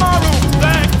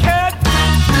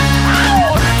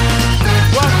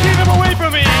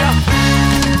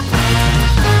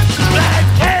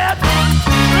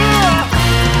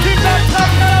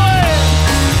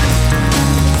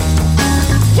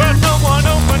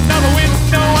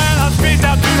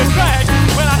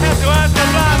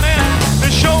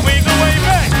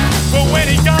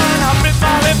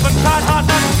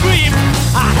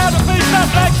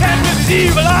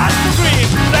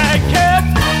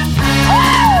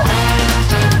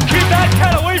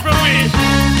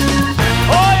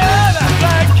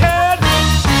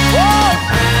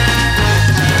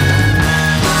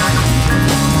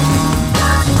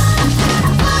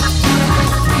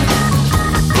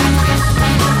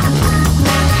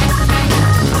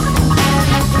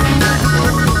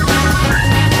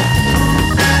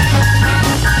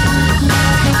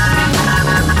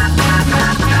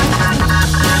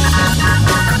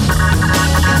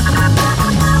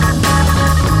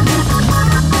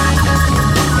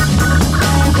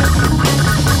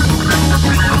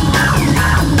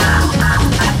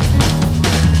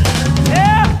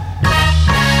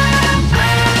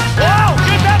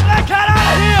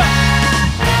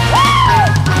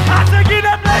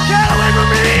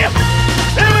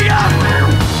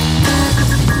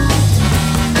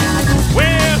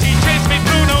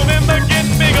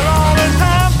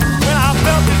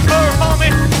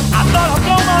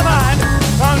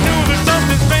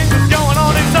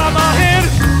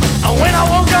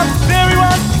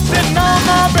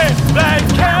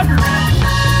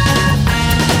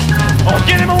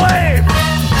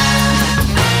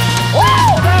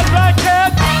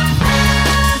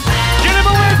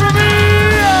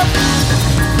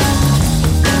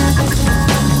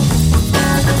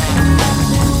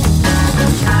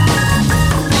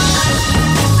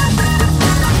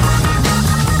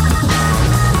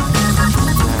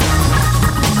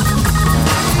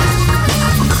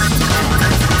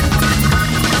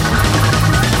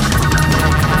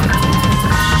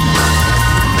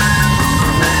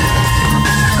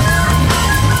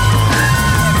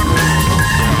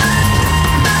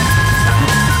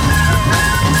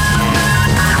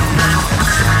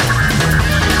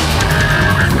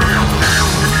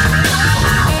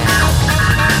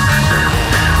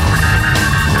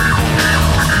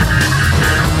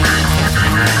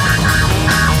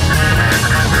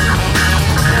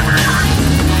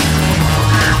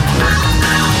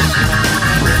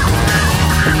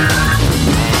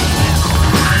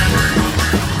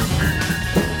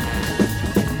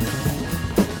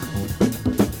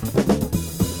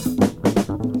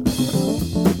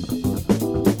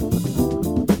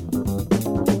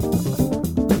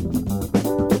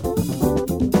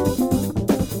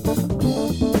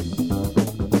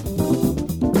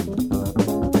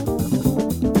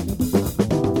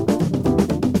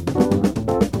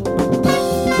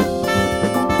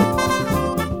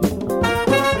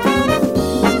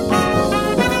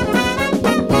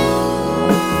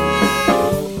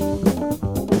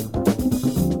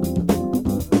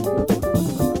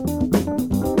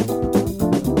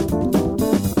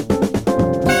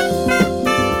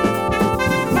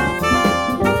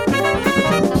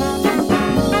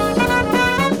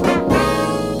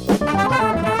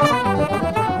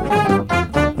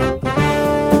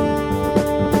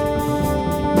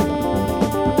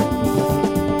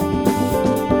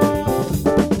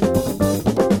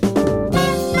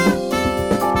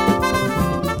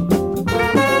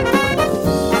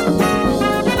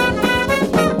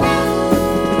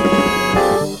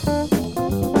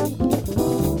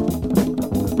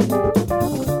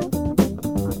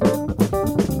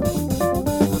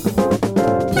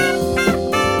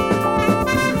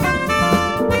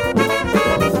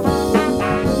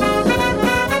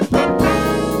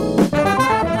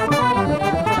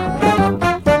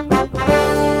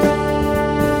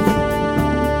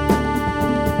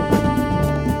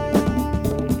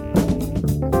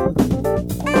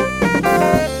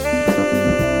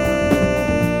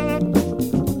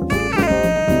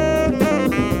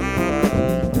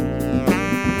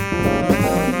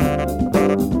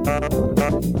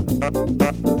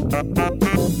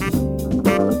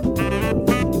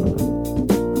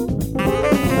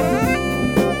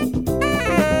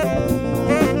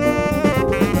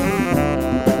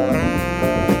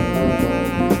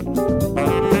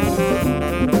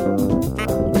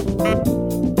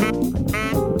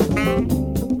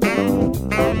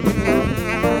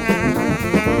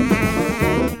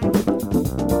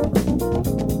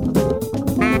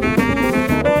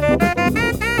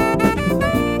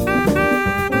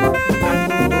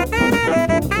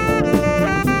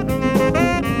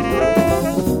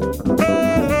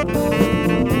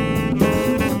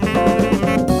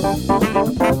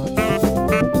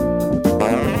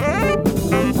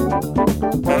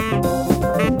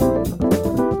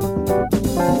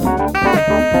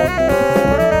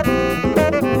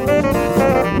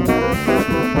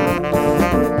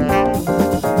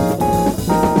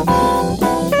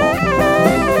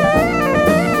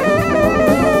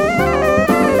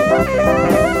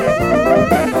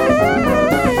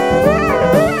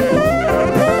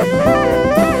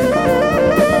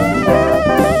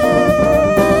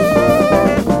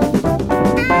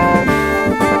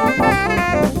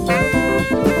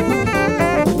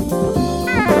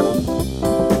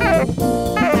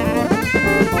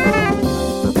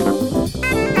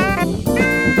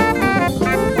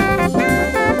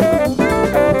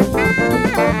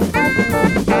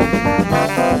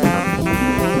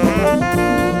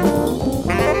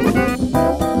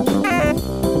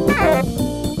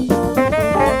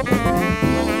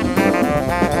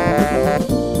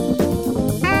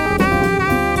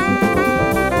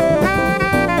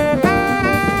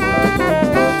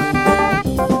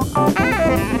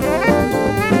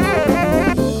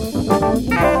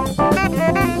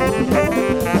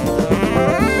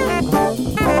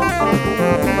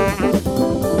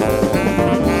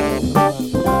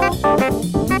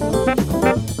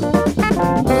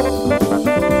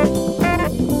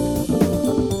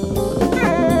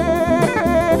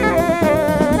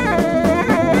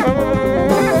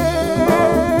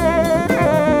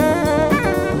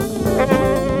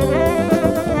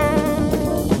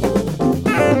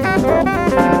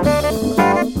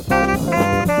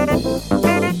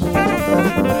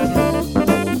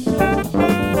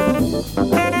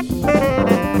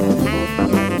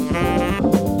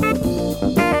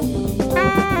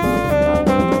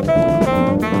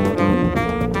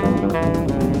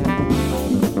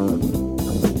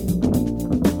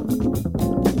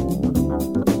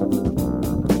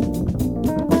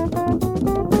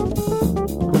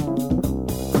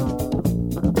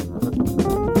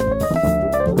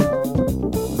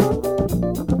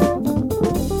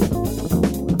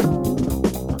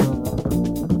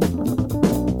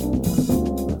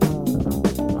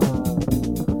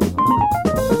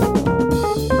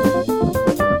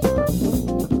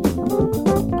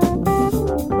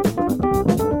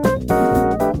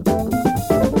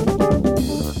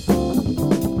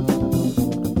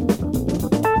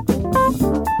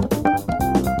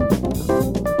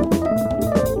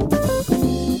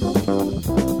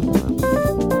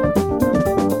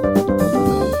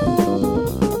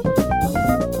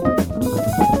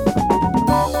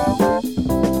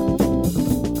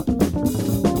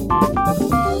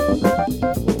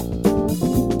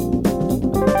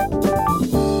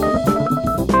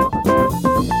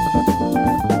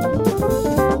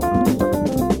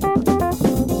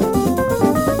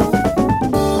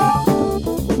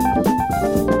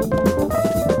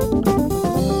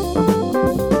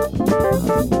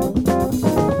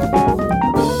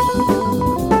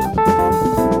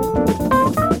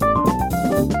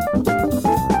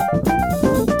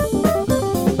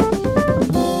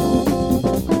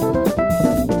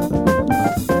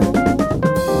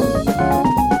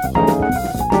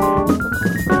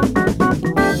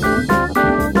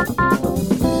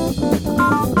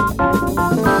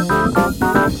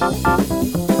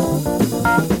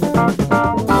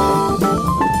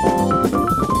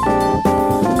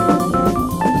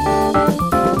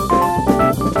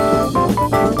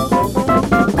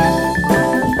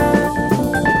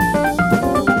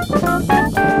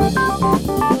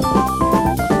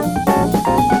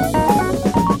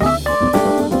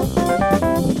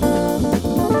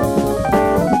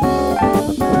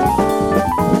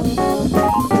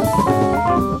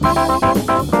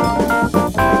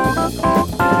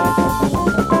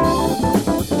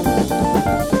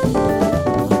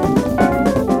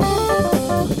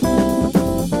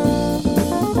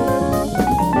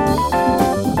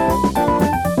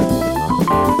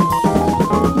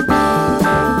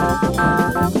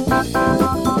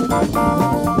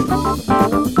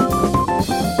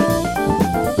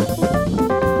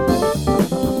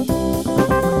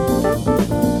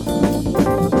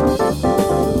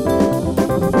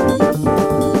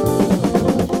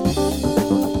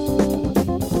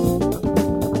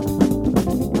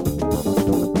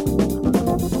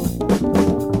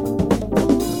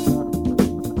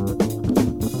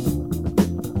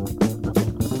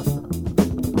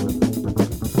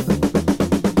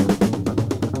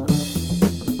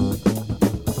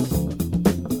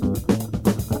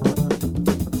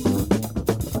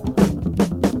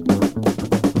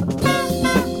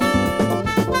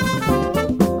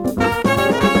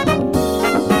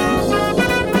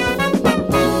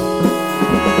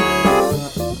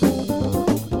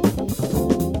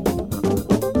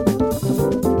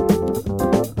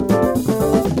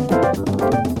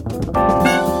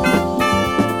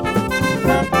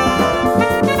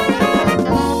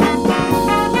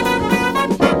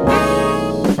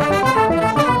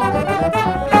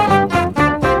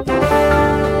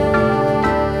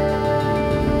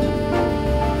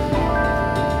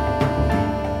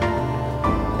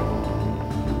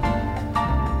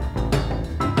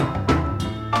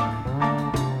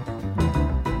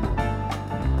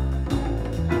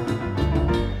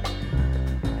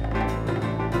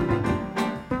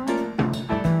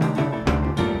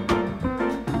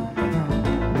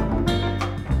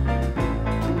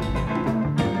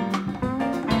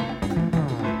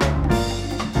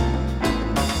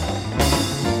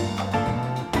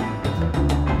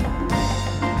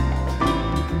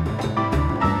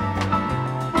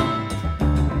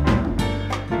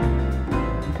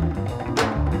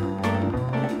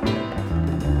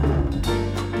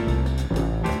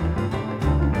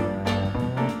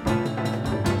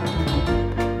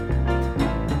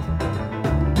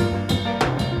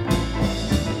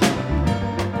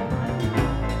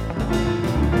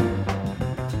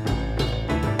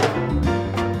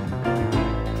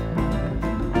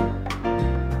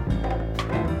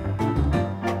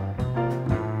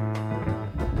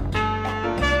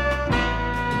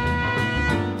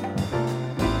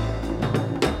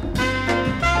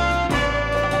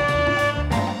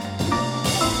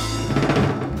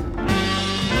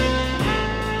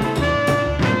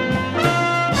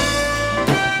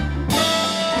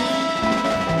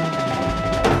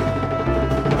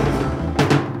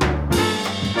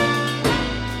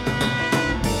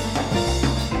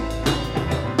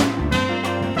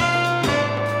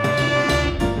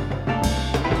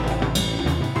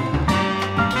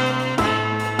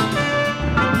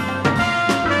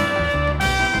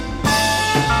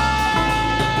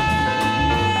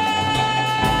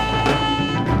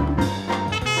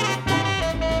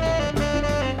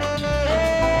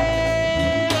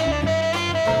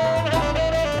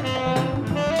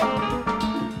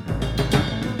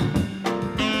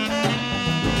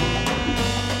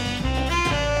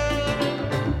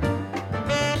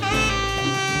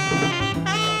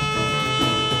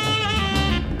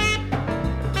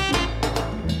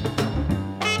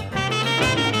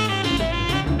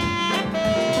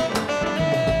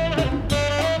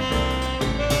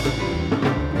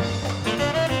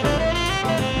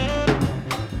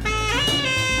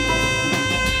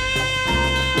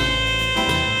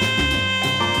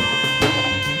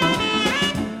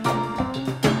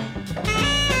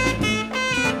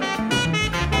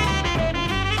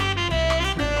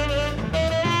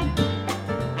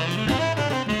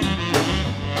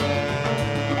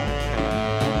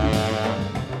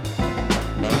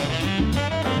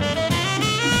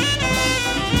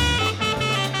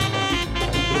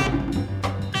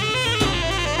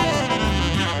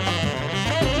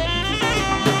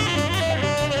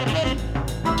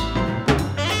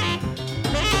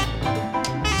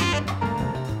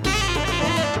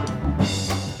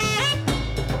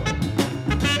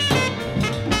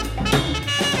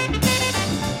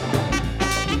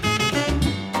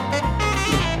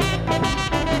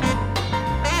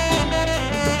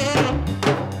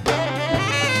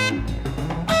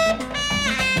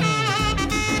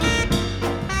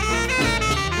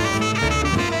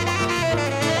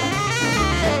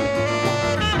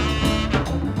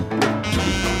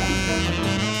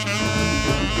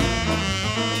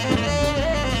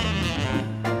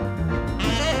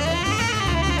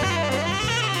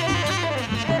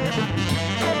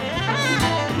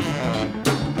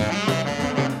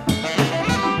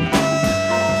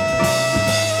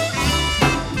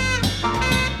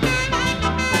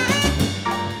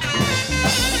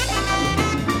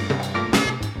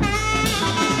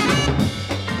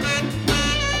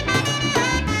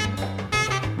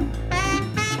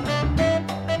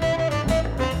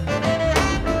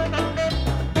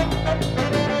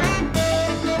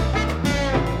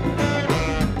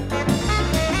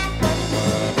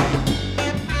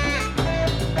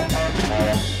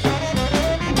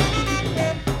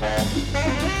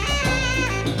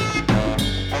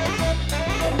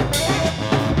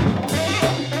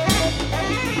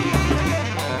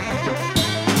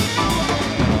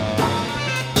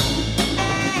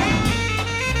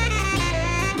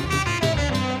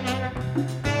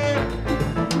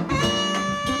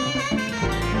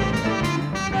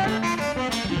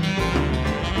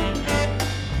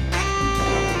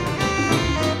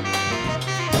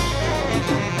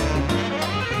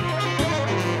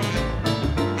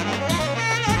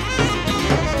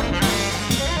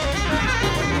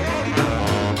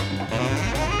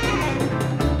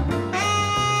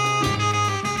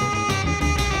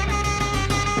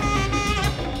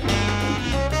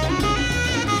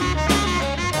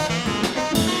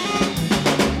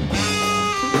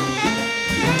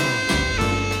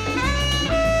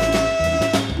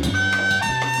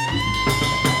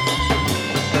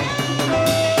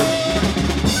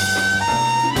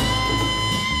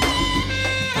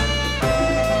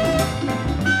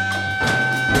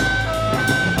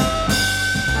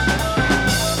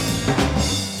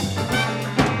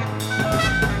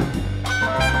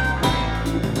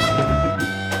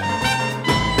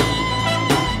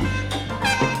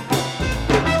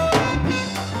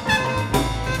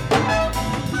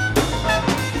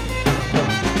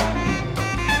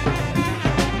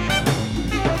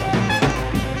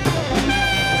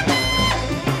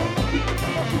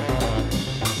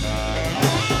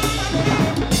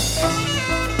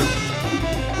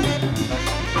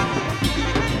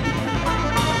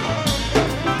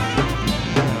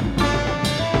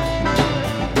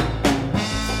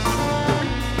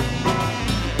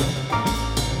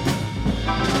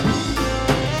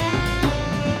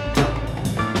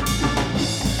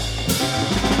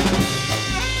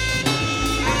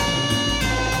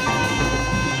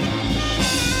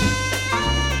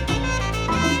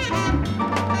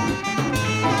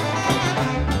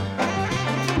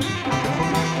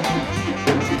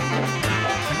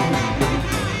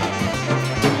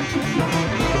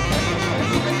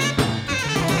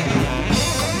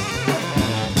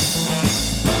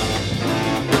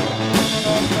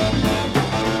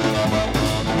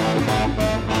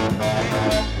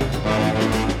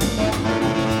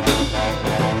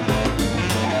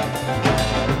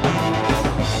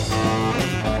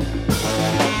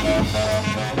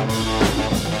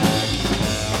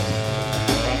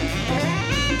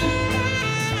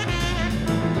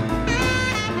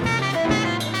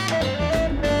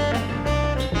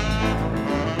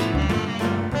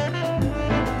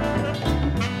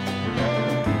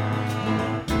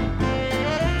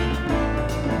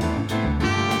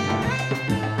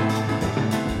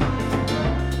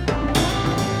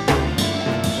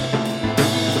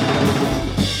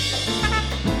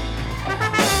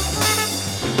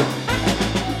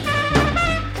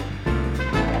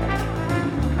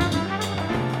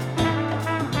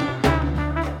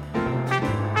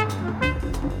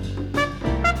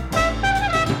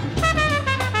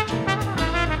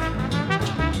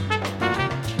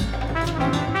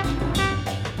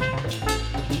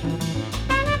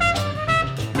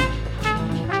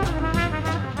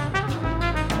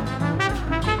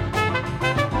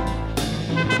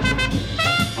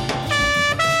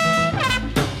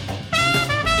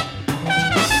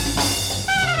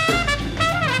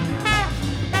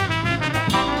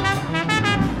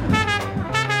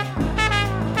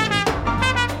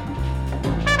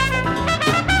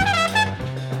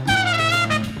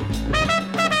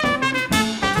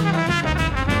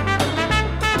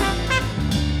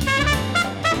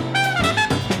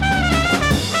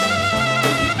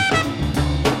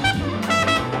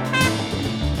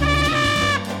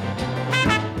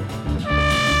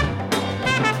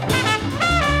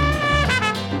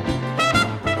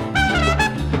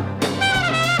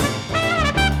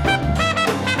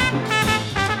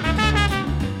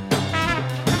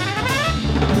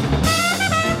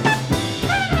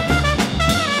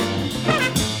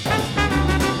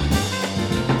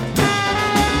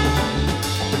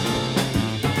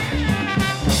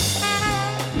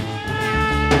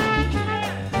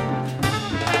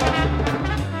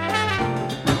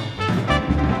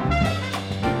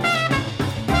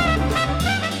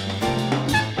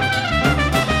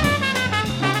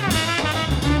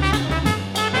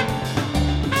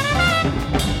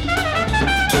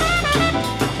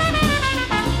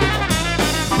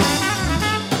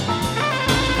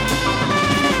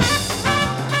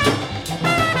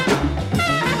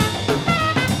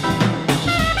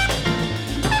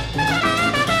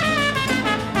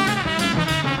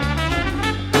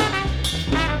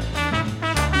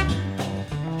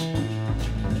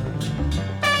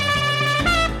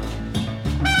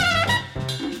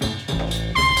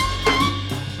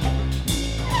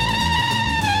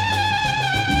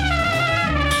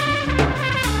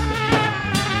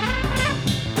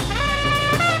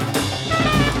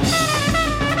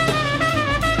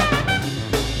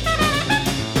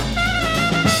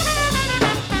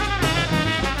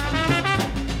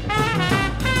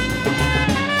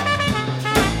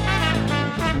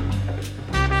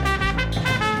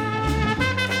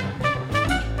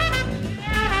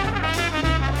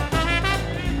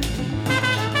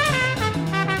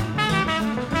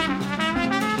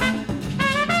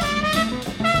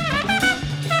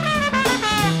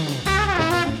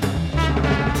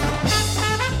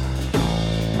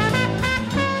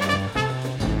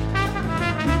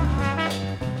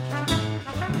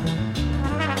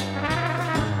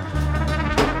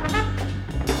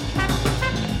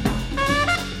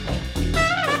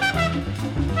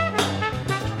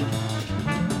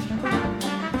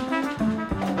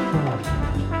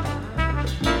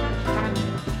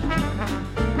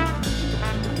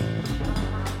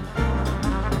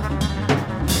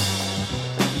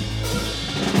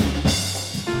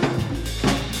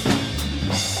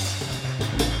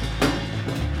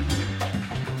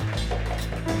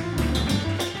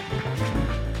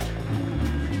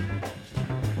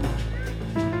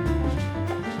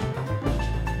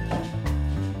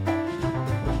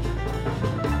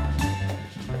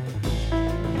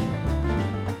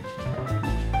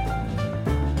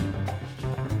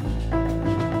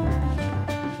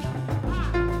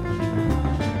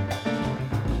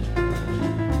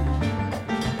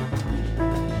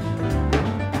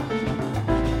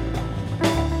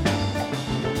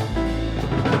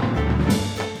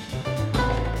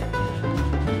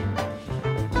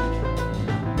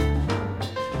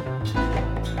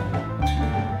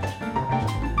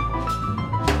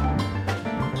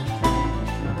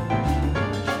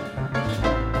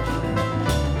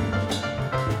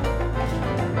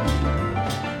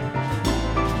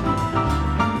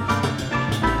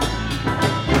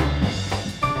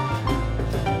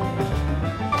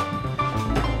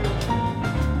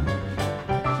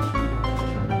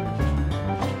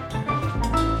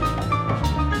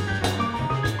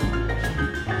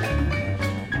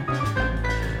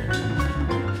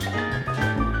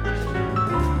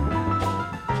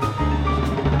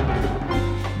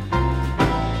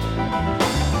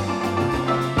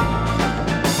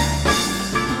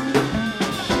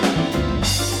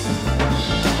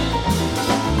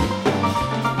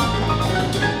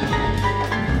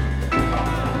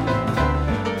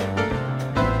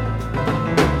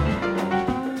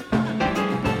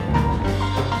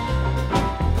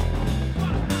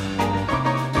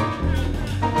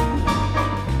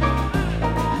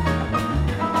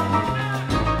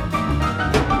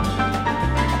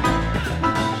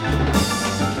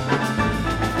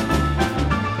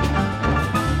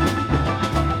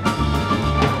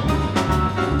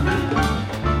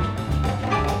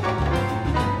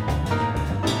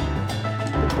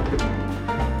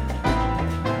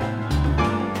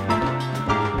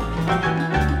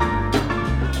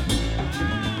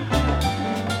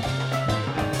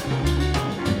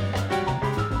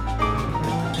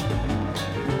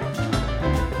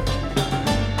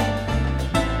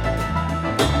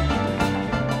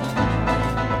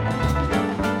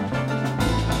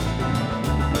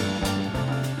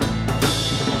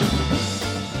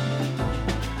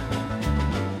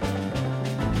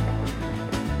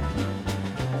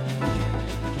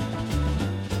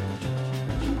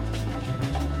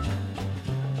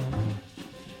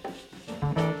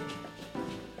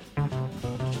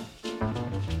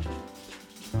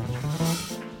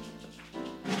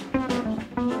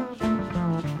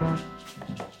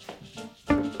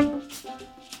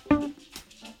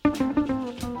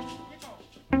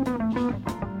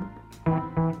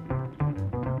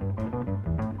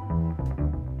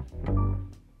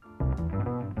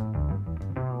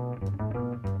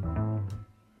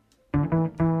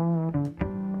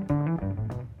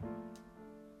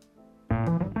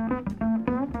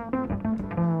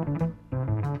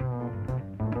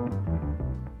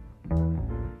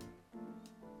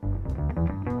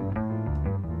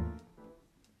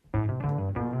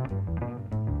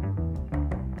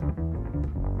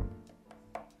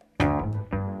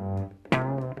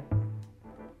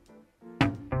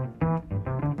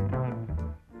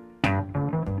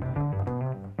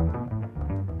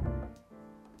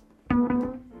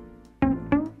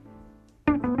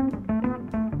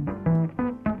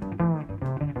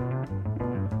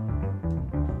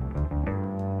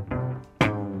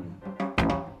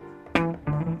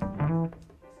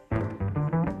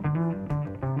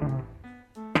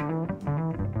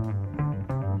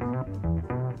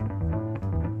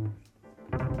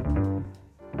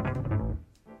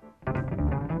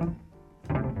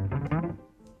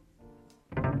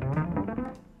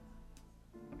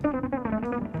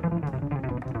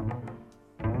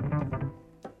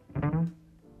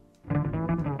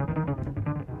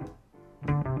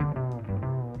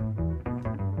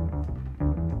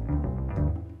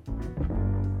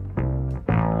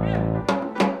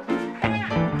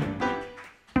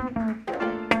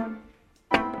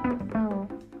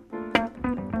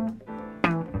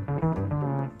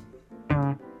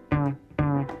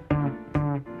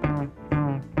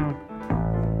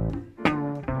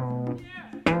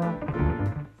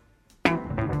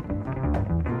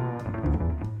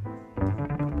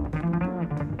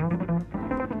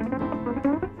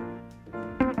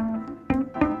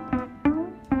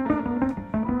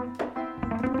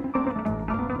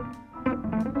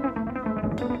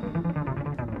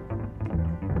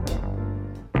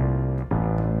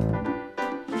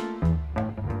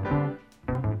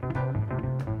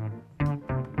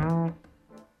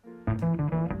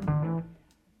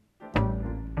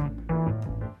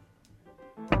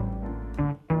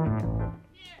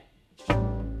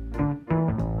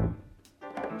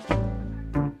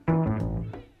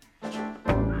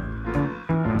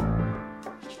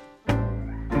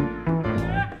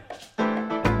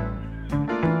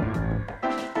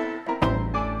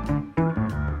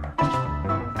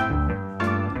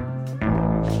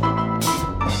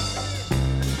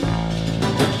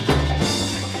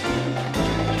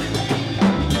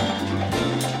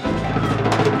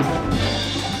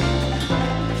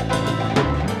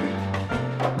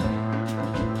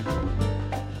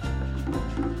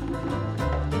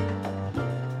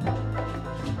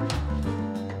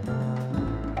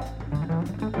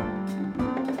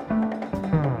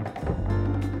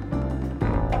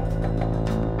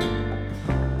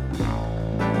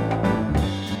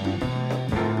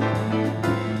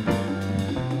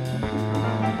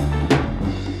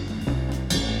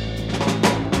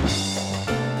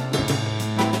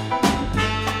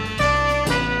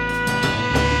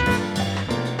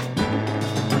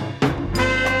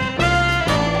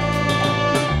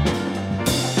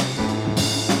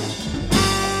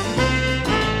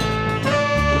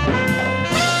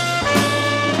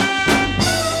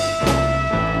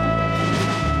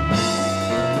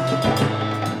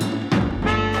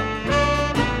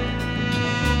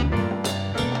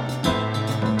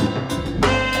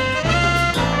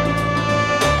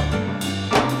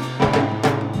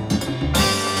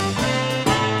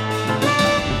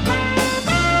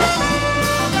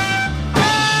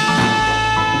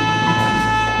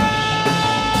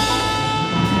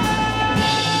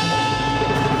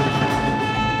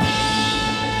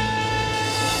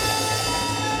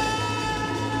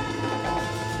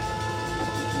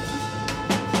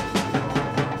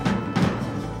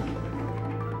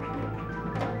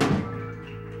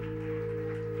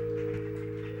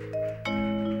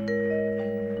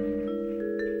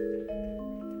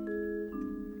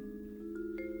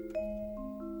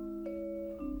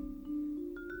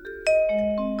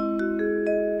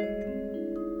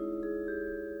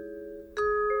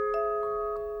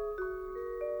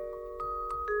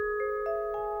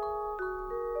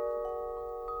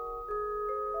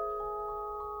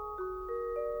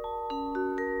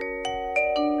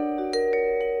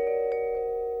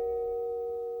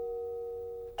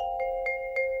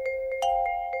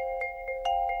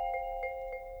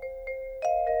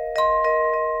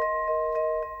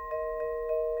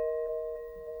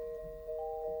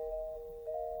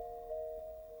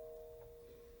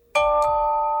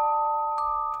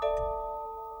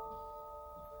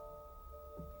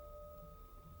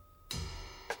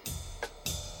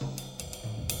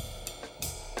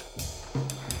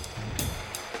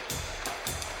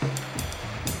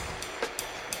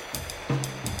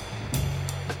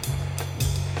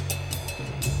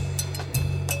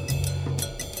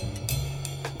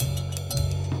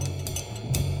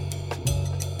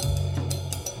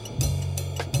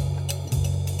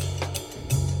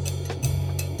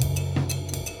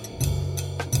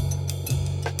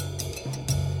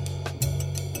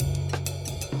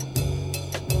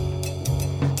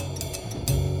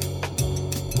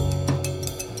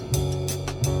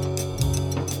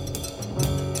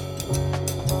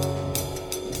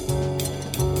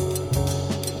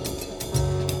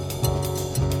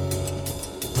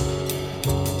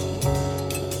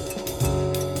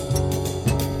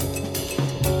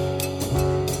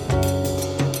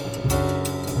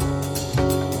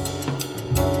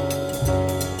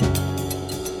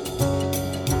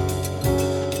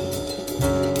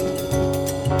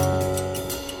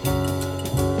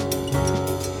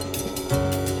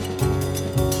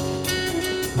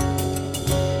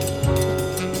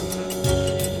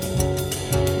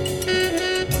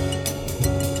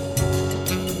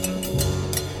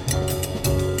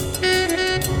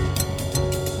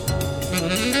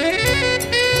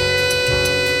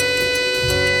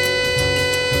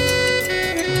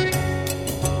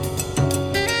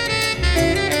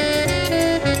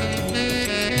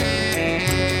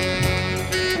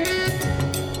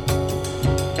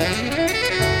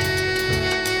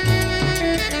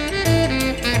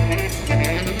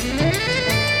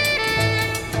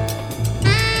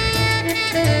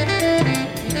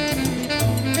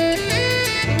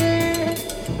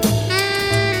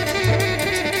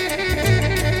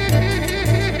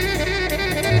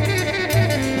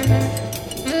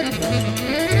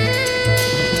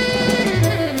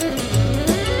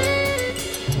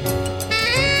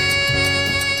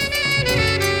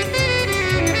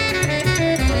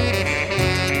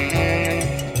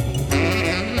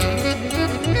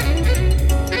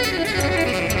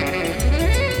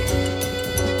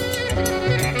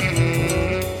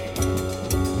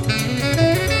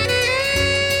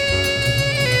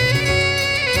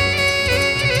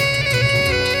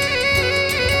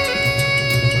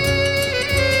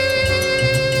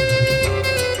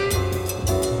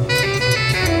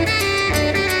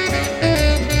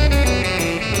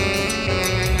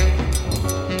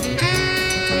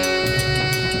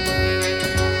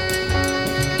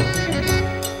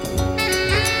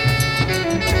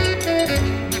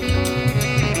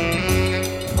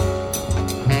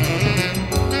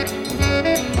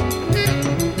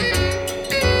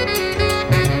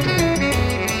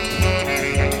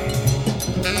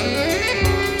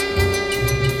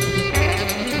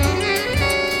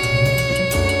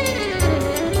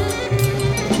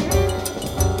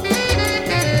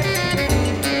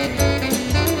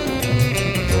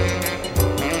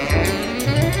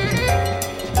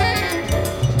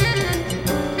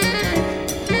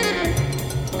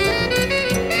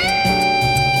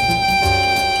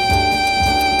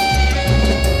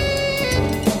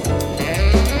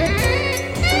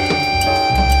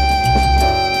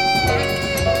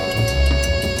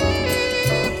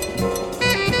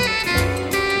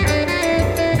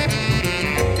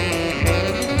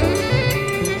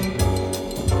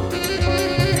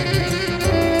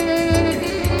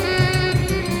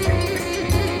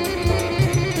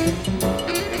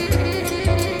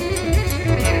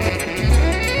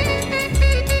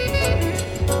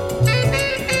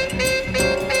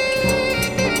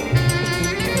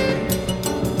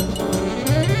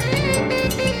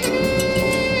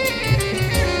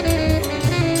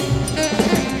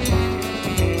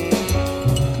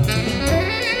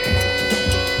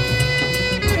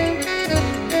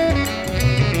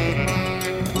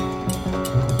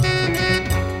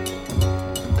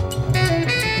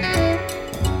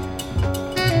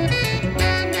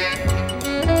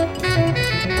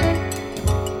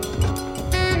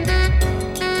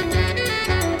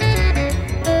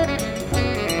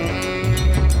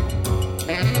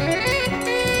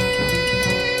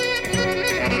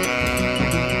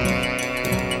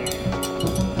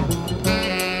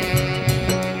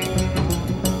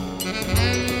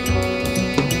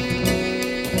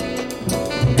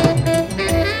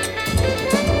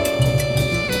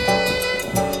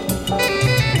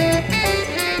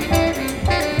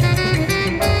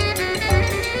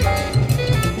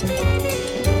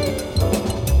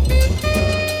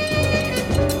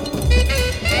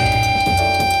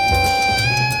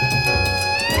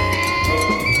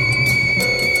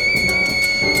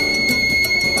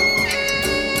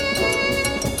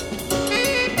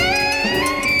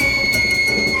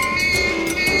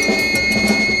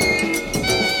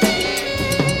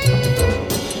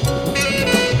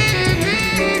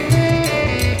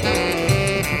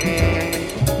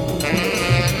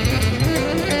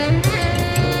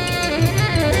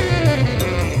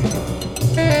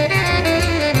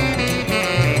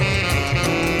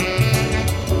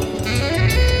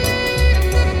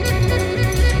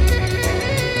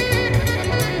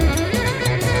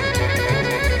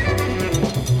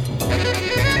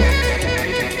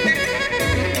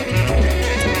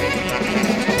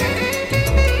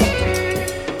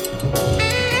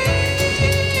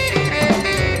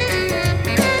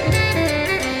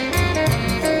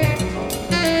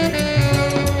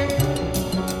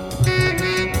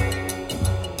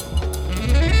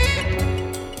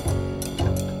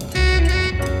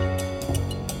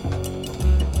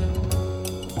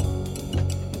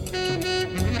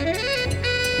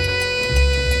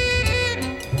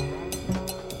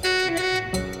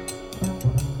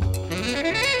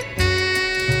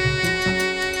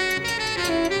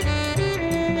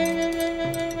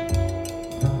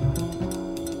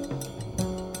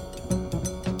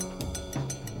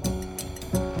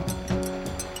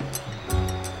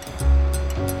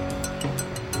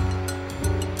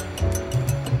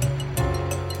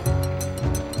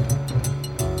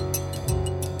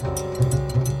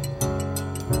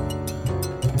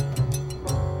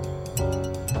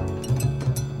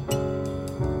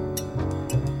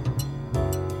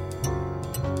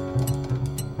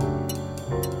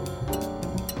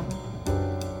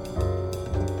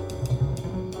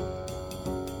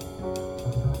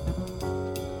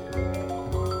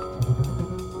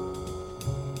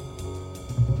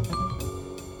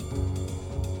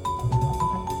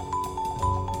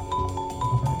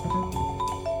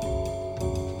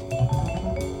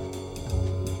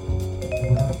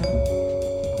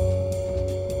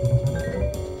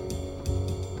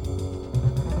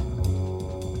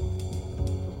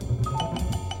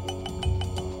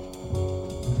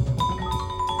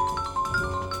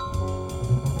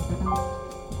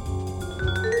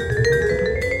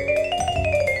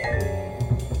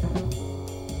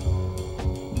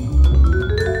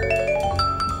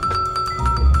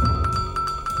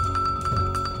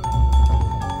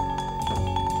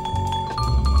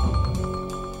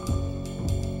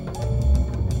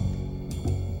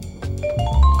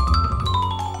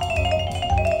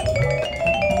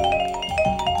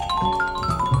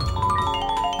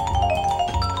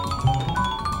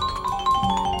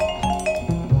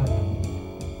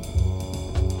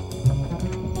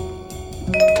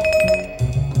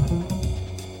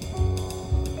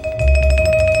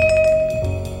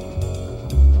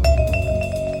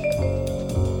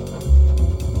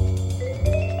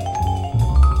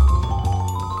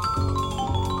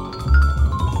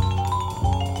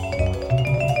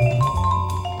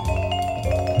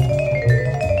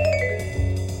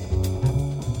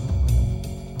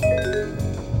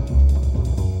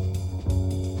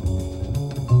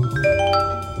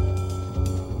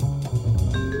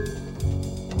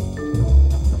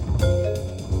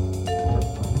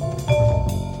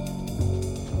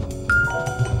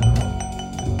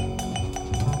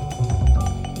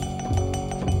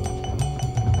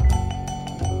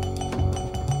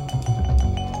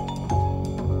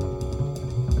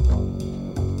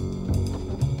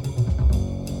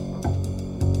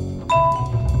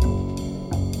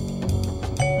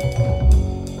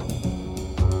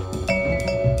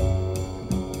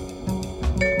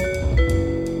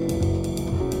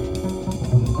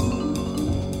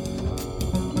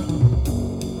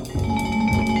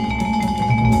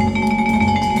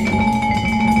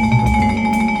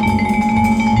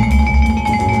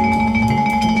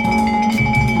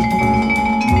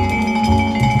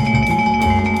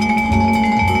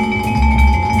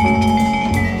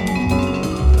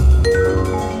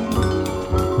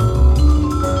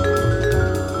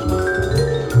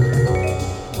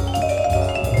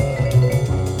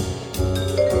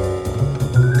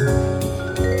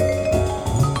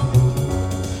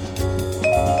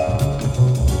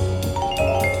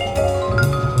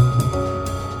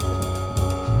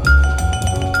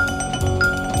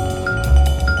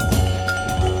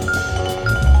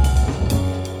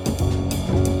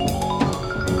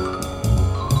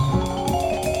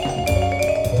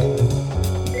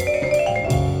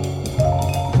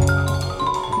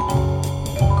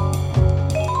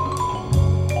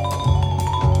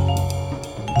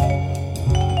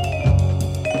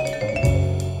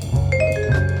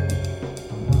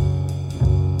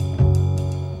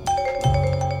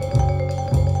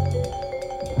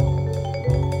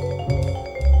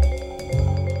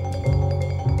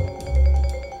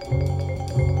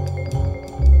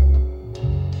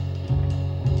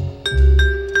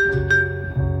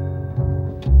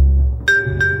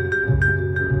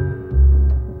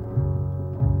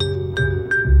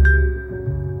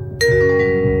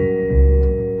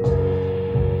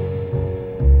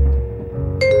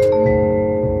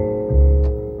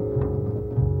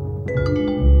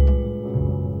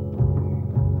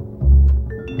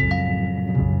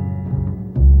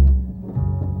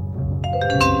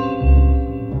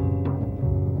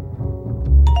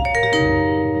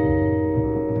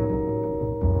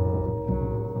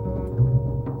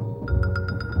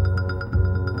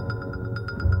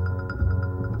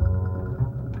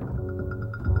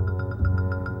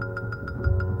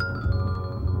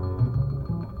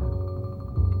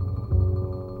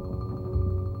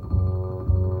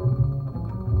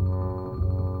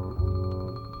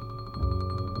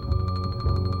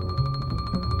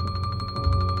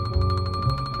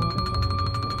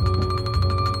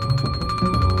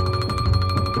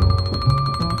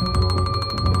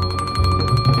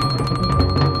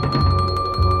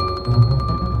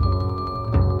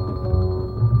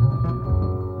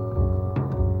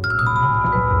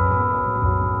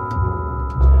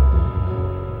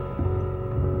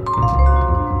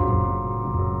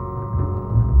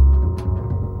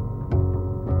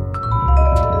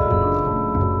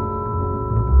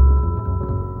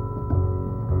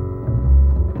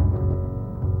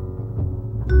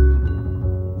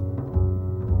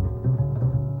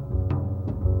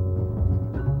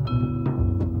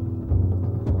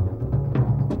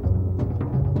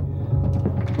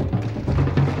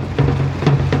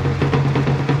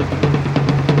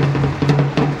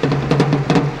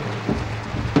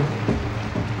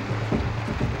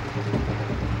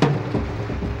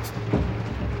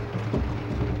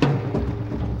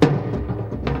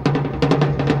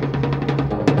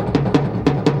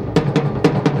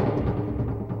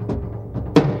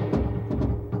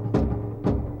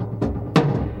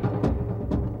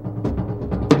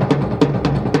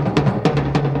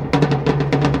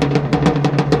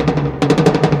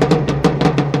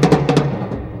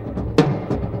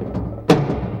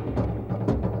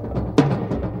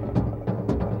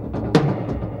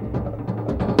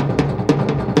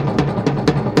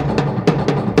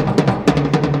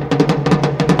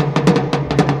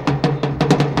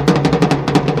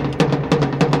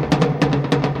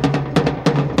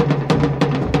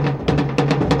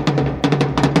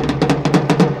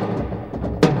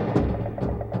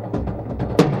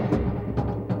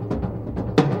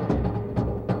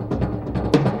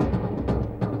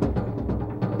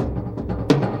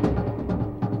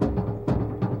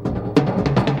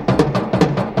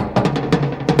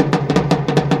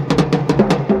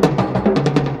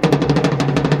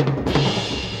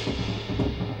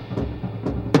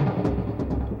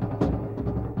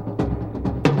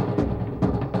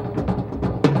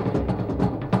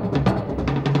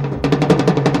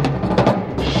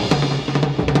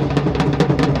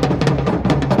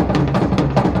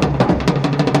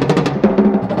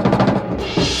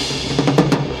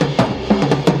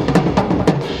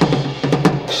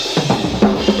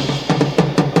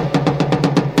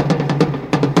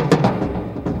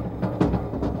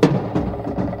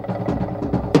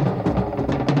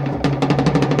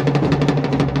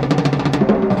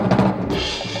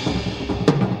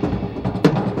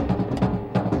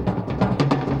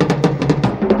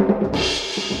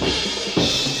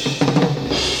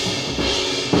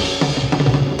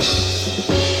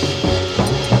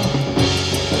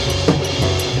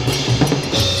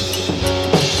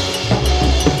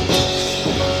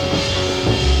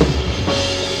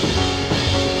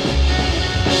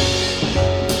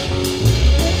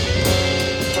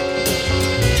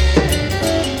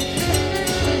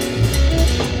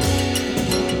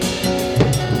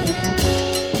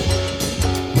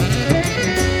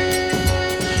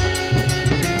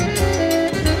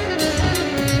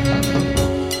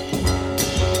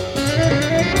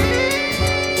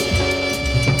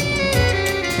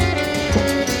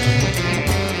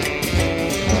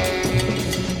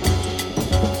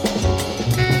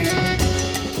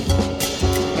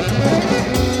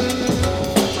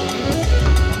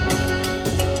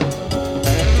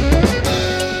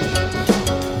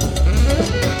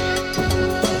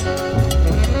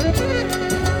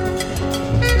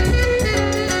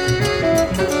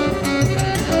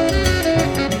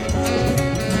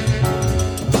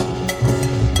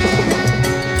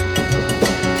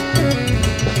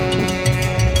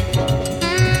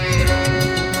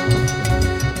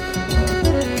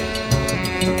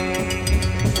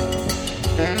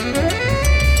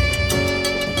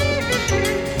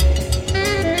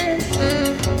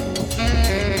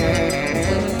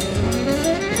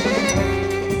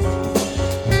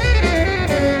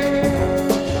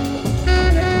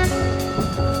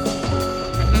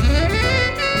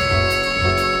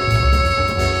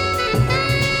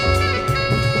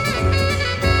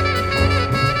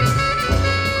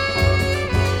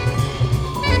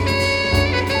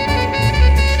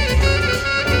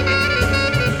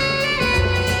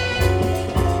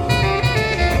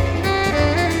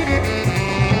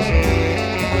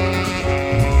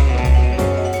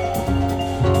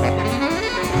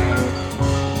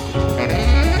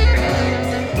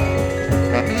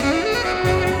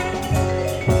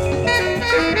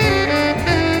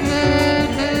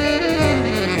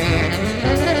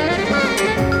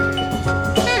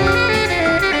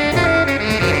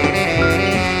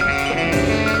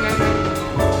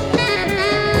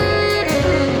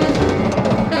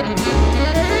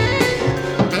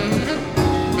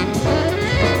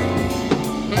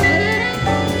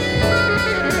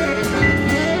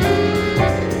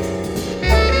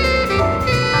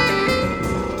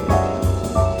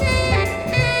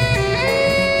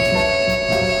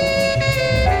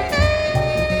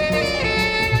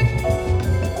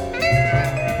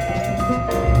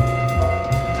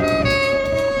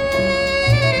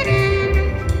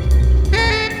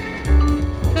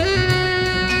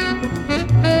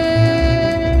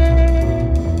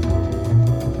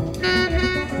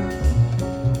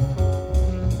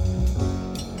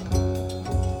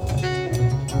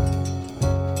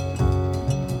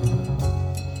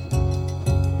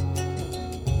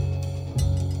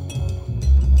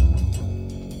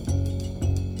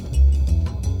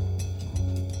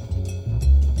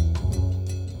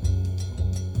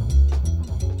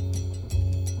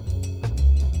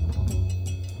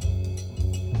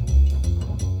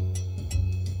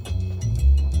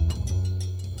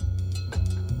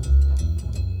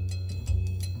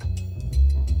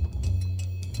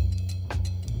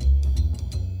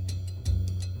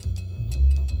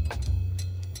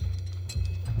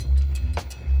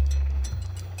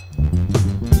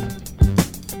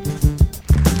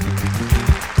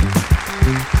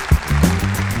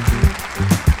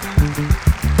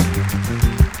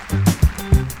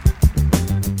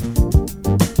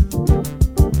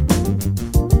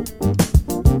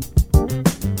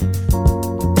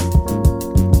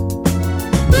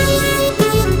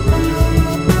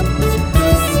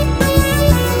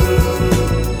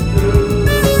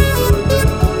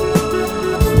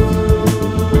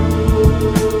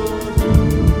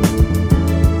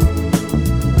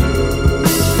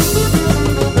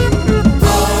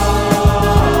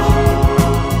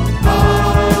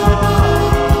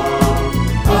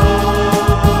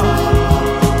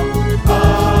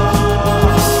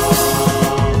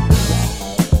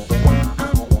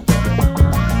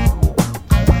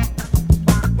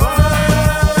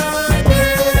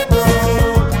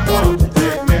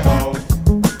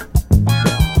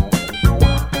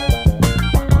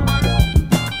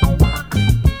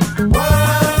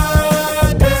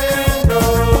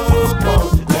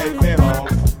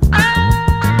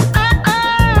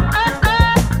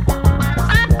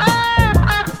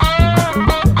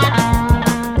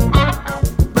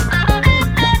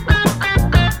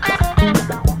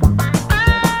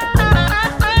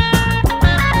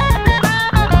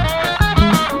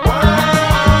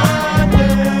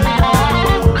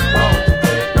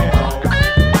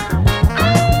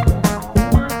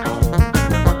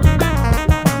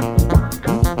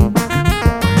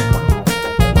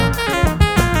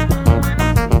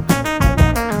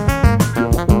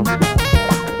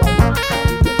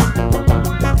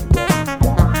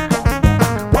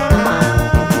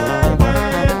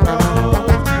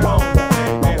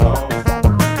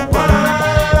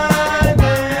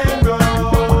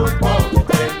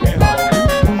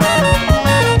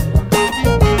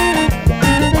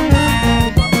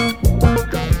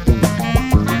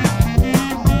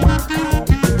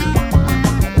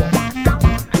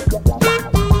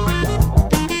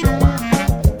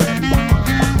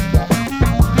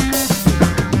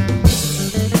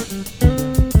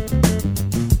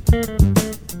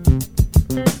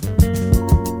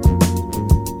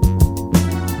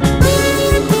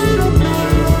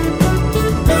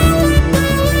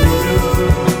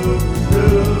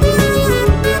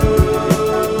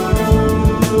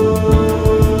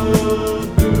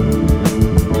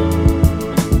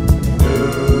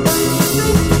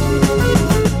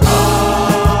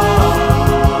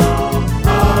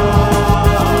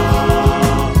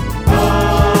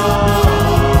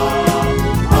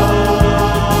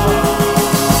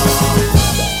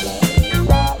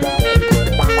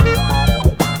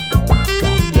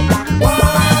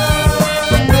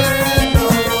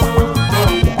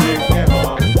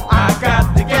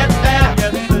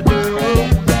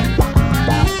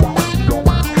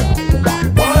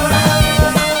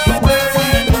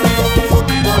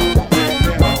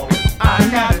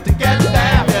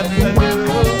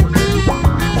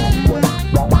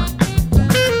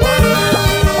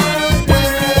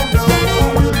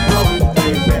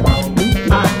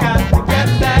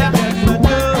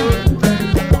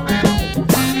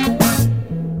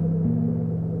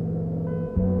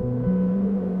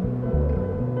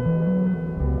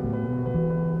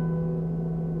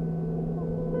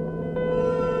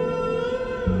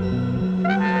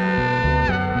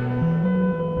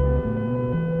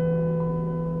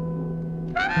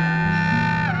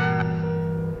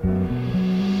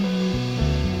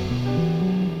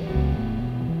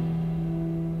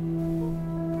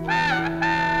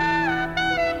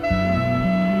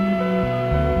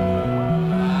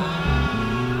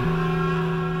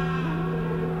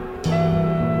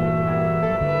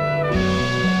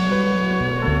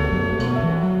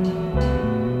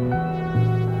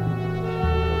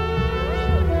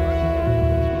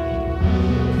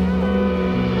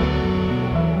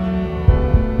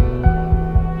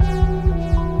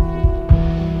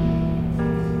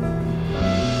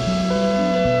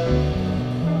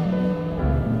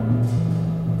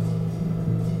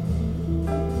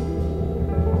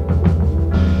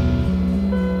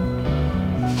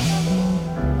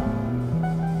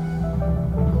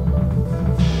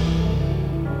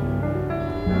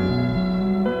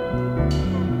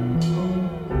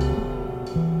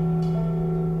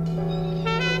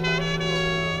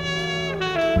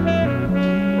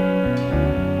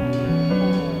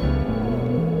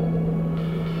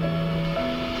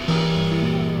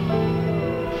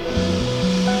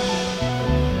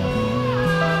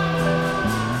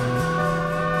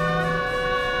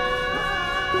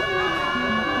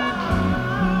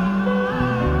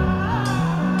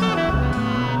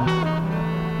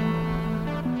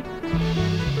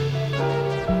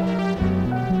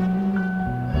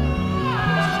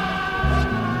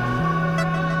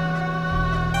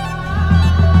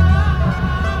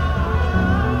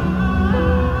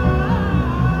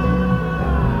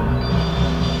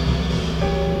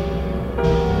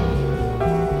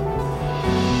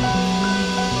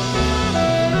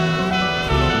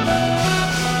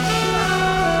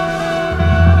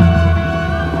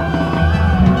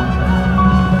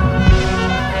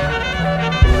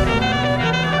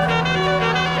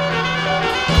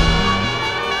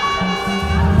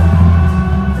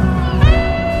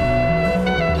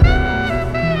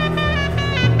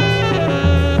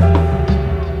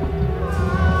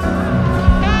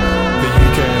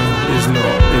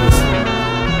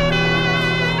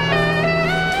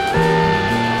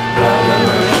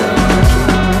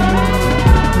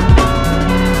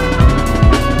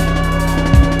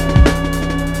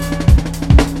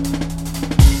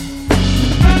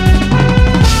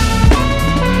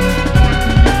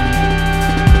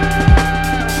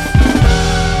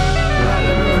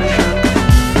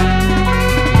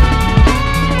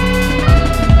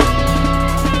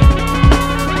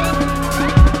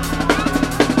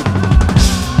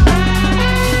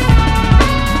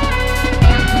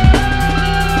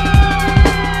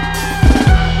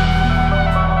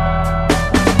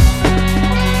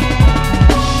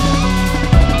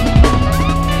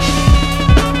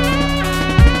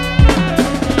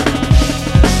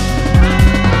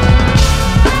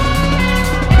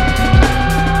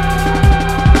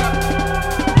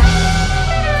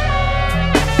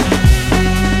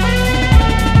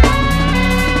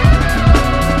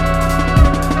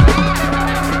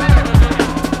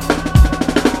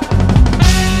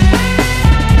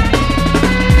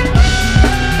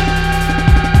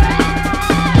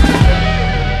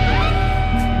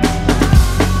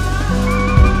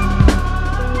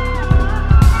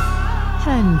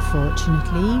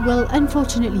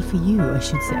unfortunately for you, I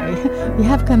should say, we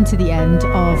have come to the end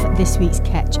of this week's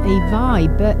Ketch a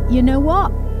Vibe. But you know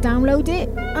what? Download it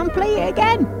and play it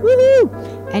again.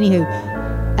 Woohoo! Anywho,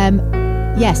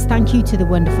 yes, thank you to the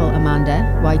wonderful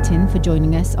Amanda Whiting for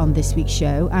joining us on this week's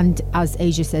show. And as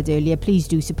Asia said earlier, please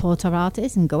do support our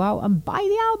artists and go out and buy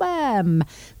the album.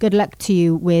 Good luck to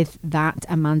you with that,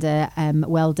 Amanda.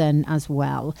 Well done as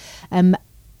well.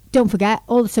 Don't forget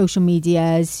all the social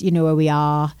medias, you know where we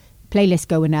are. Playlist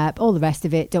going up, all the rest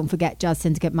of it. Don't forget Jazz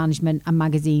Syndicate Management and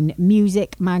Magazine,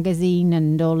 Music Magazine,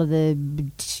 and all of the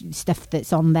stuff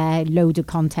that's on there. Load of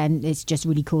content. It's just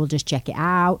really cool. Just check it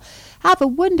out. Have a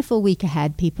wonderful week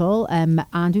ahead, people.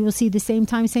 And we will see you the same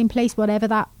time, same place, whatever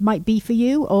that might be for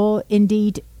you, or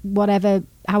indeed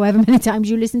however many times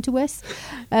you listen to us,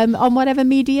 on whatever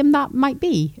medium that might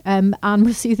be. And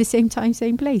we'll see you the same time,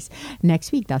 same place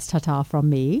next week. That's ta-ta from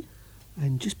me.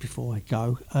 And just before I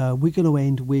go, we're going to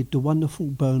end with the wonderful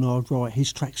Bernard Wright,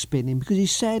 his track Spinnin, because he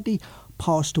sadly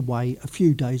passed away a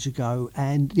few days ago,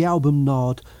 and the album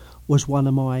Nard was one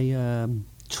of my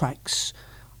tracks.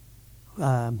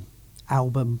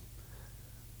 Album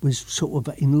was sort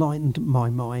of enlightened my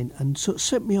mind and sort of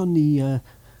set me on the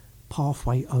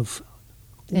pathway of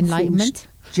enlightenment,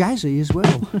 jazzy as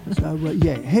well. So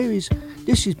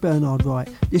this is Bernard Wright,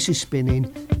 this is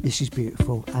Spinnin, this is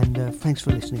beautiful, and thanks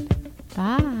for listening.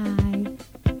 Bye.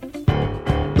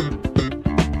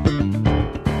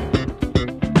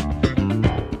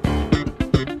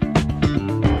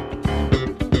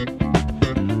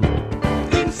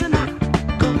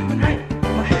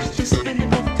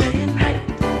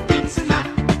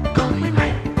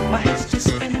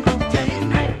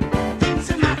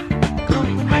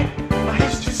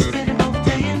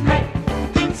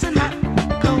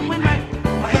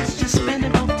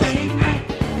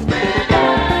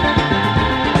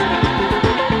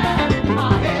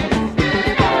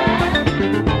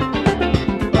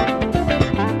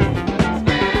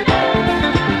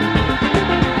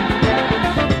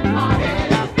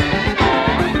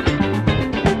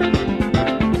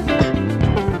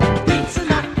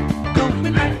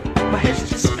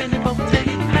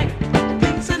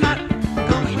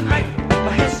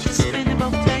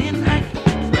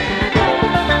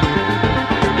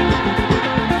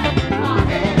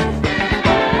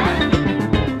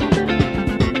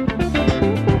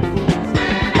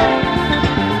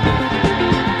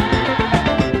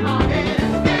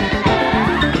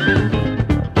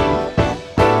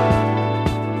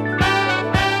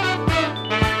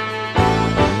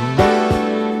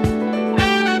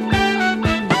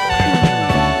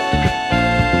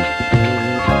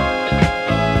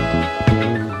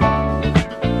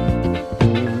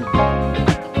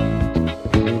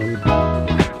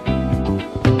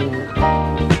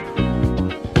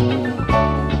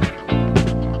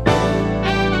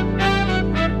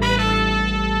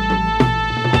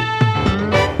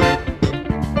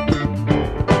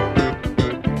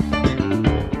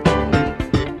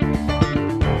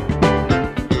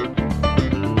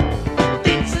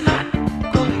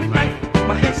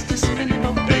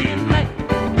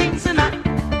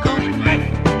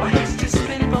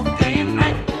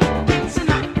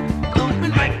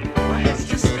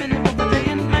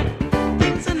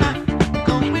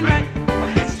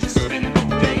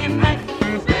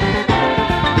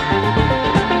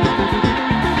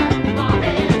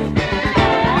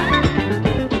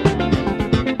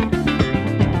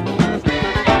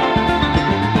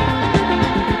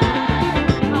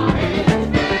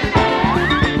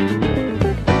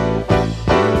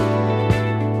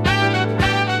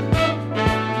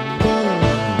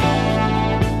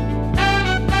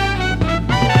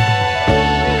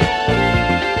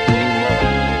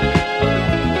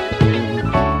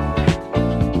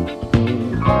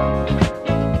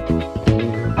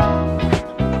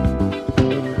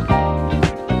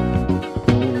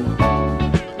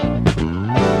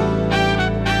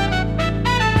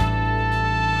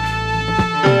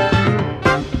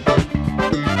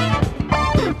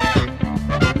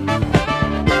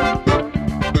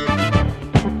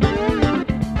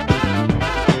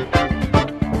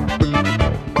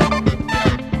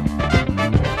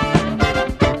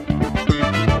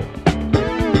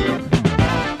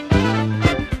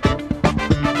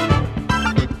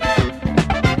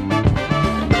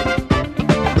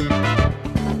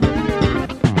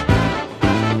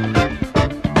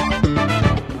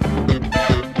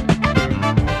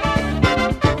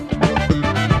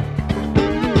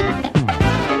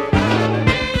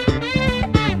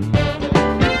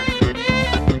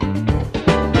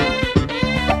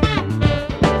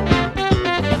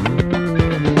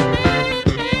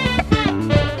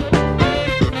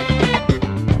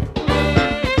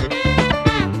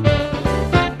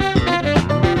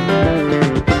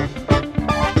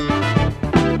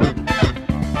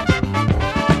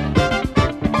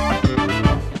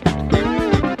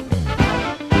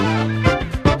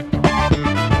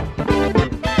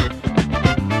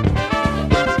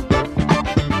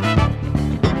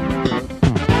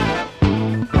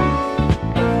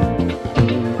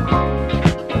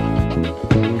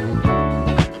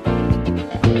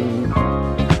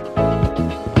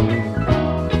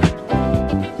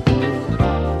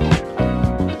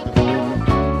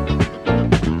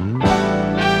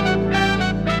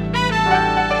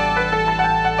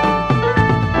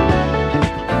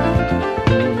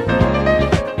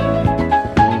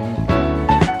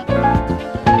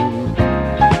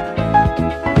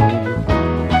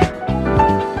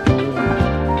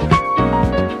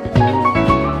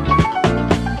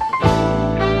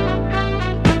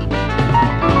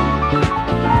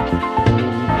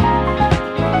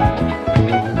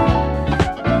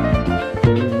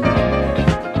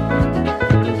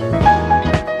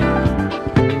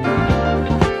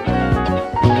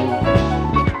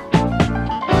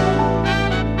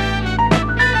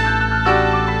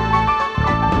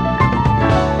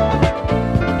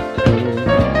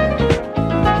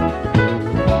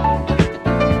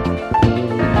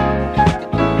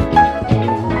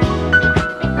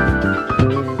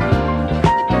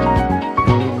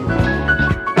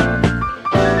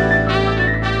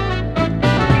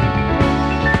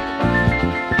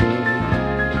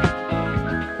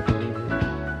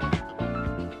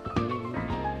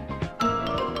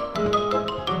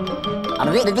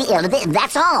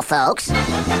 That's all, folks.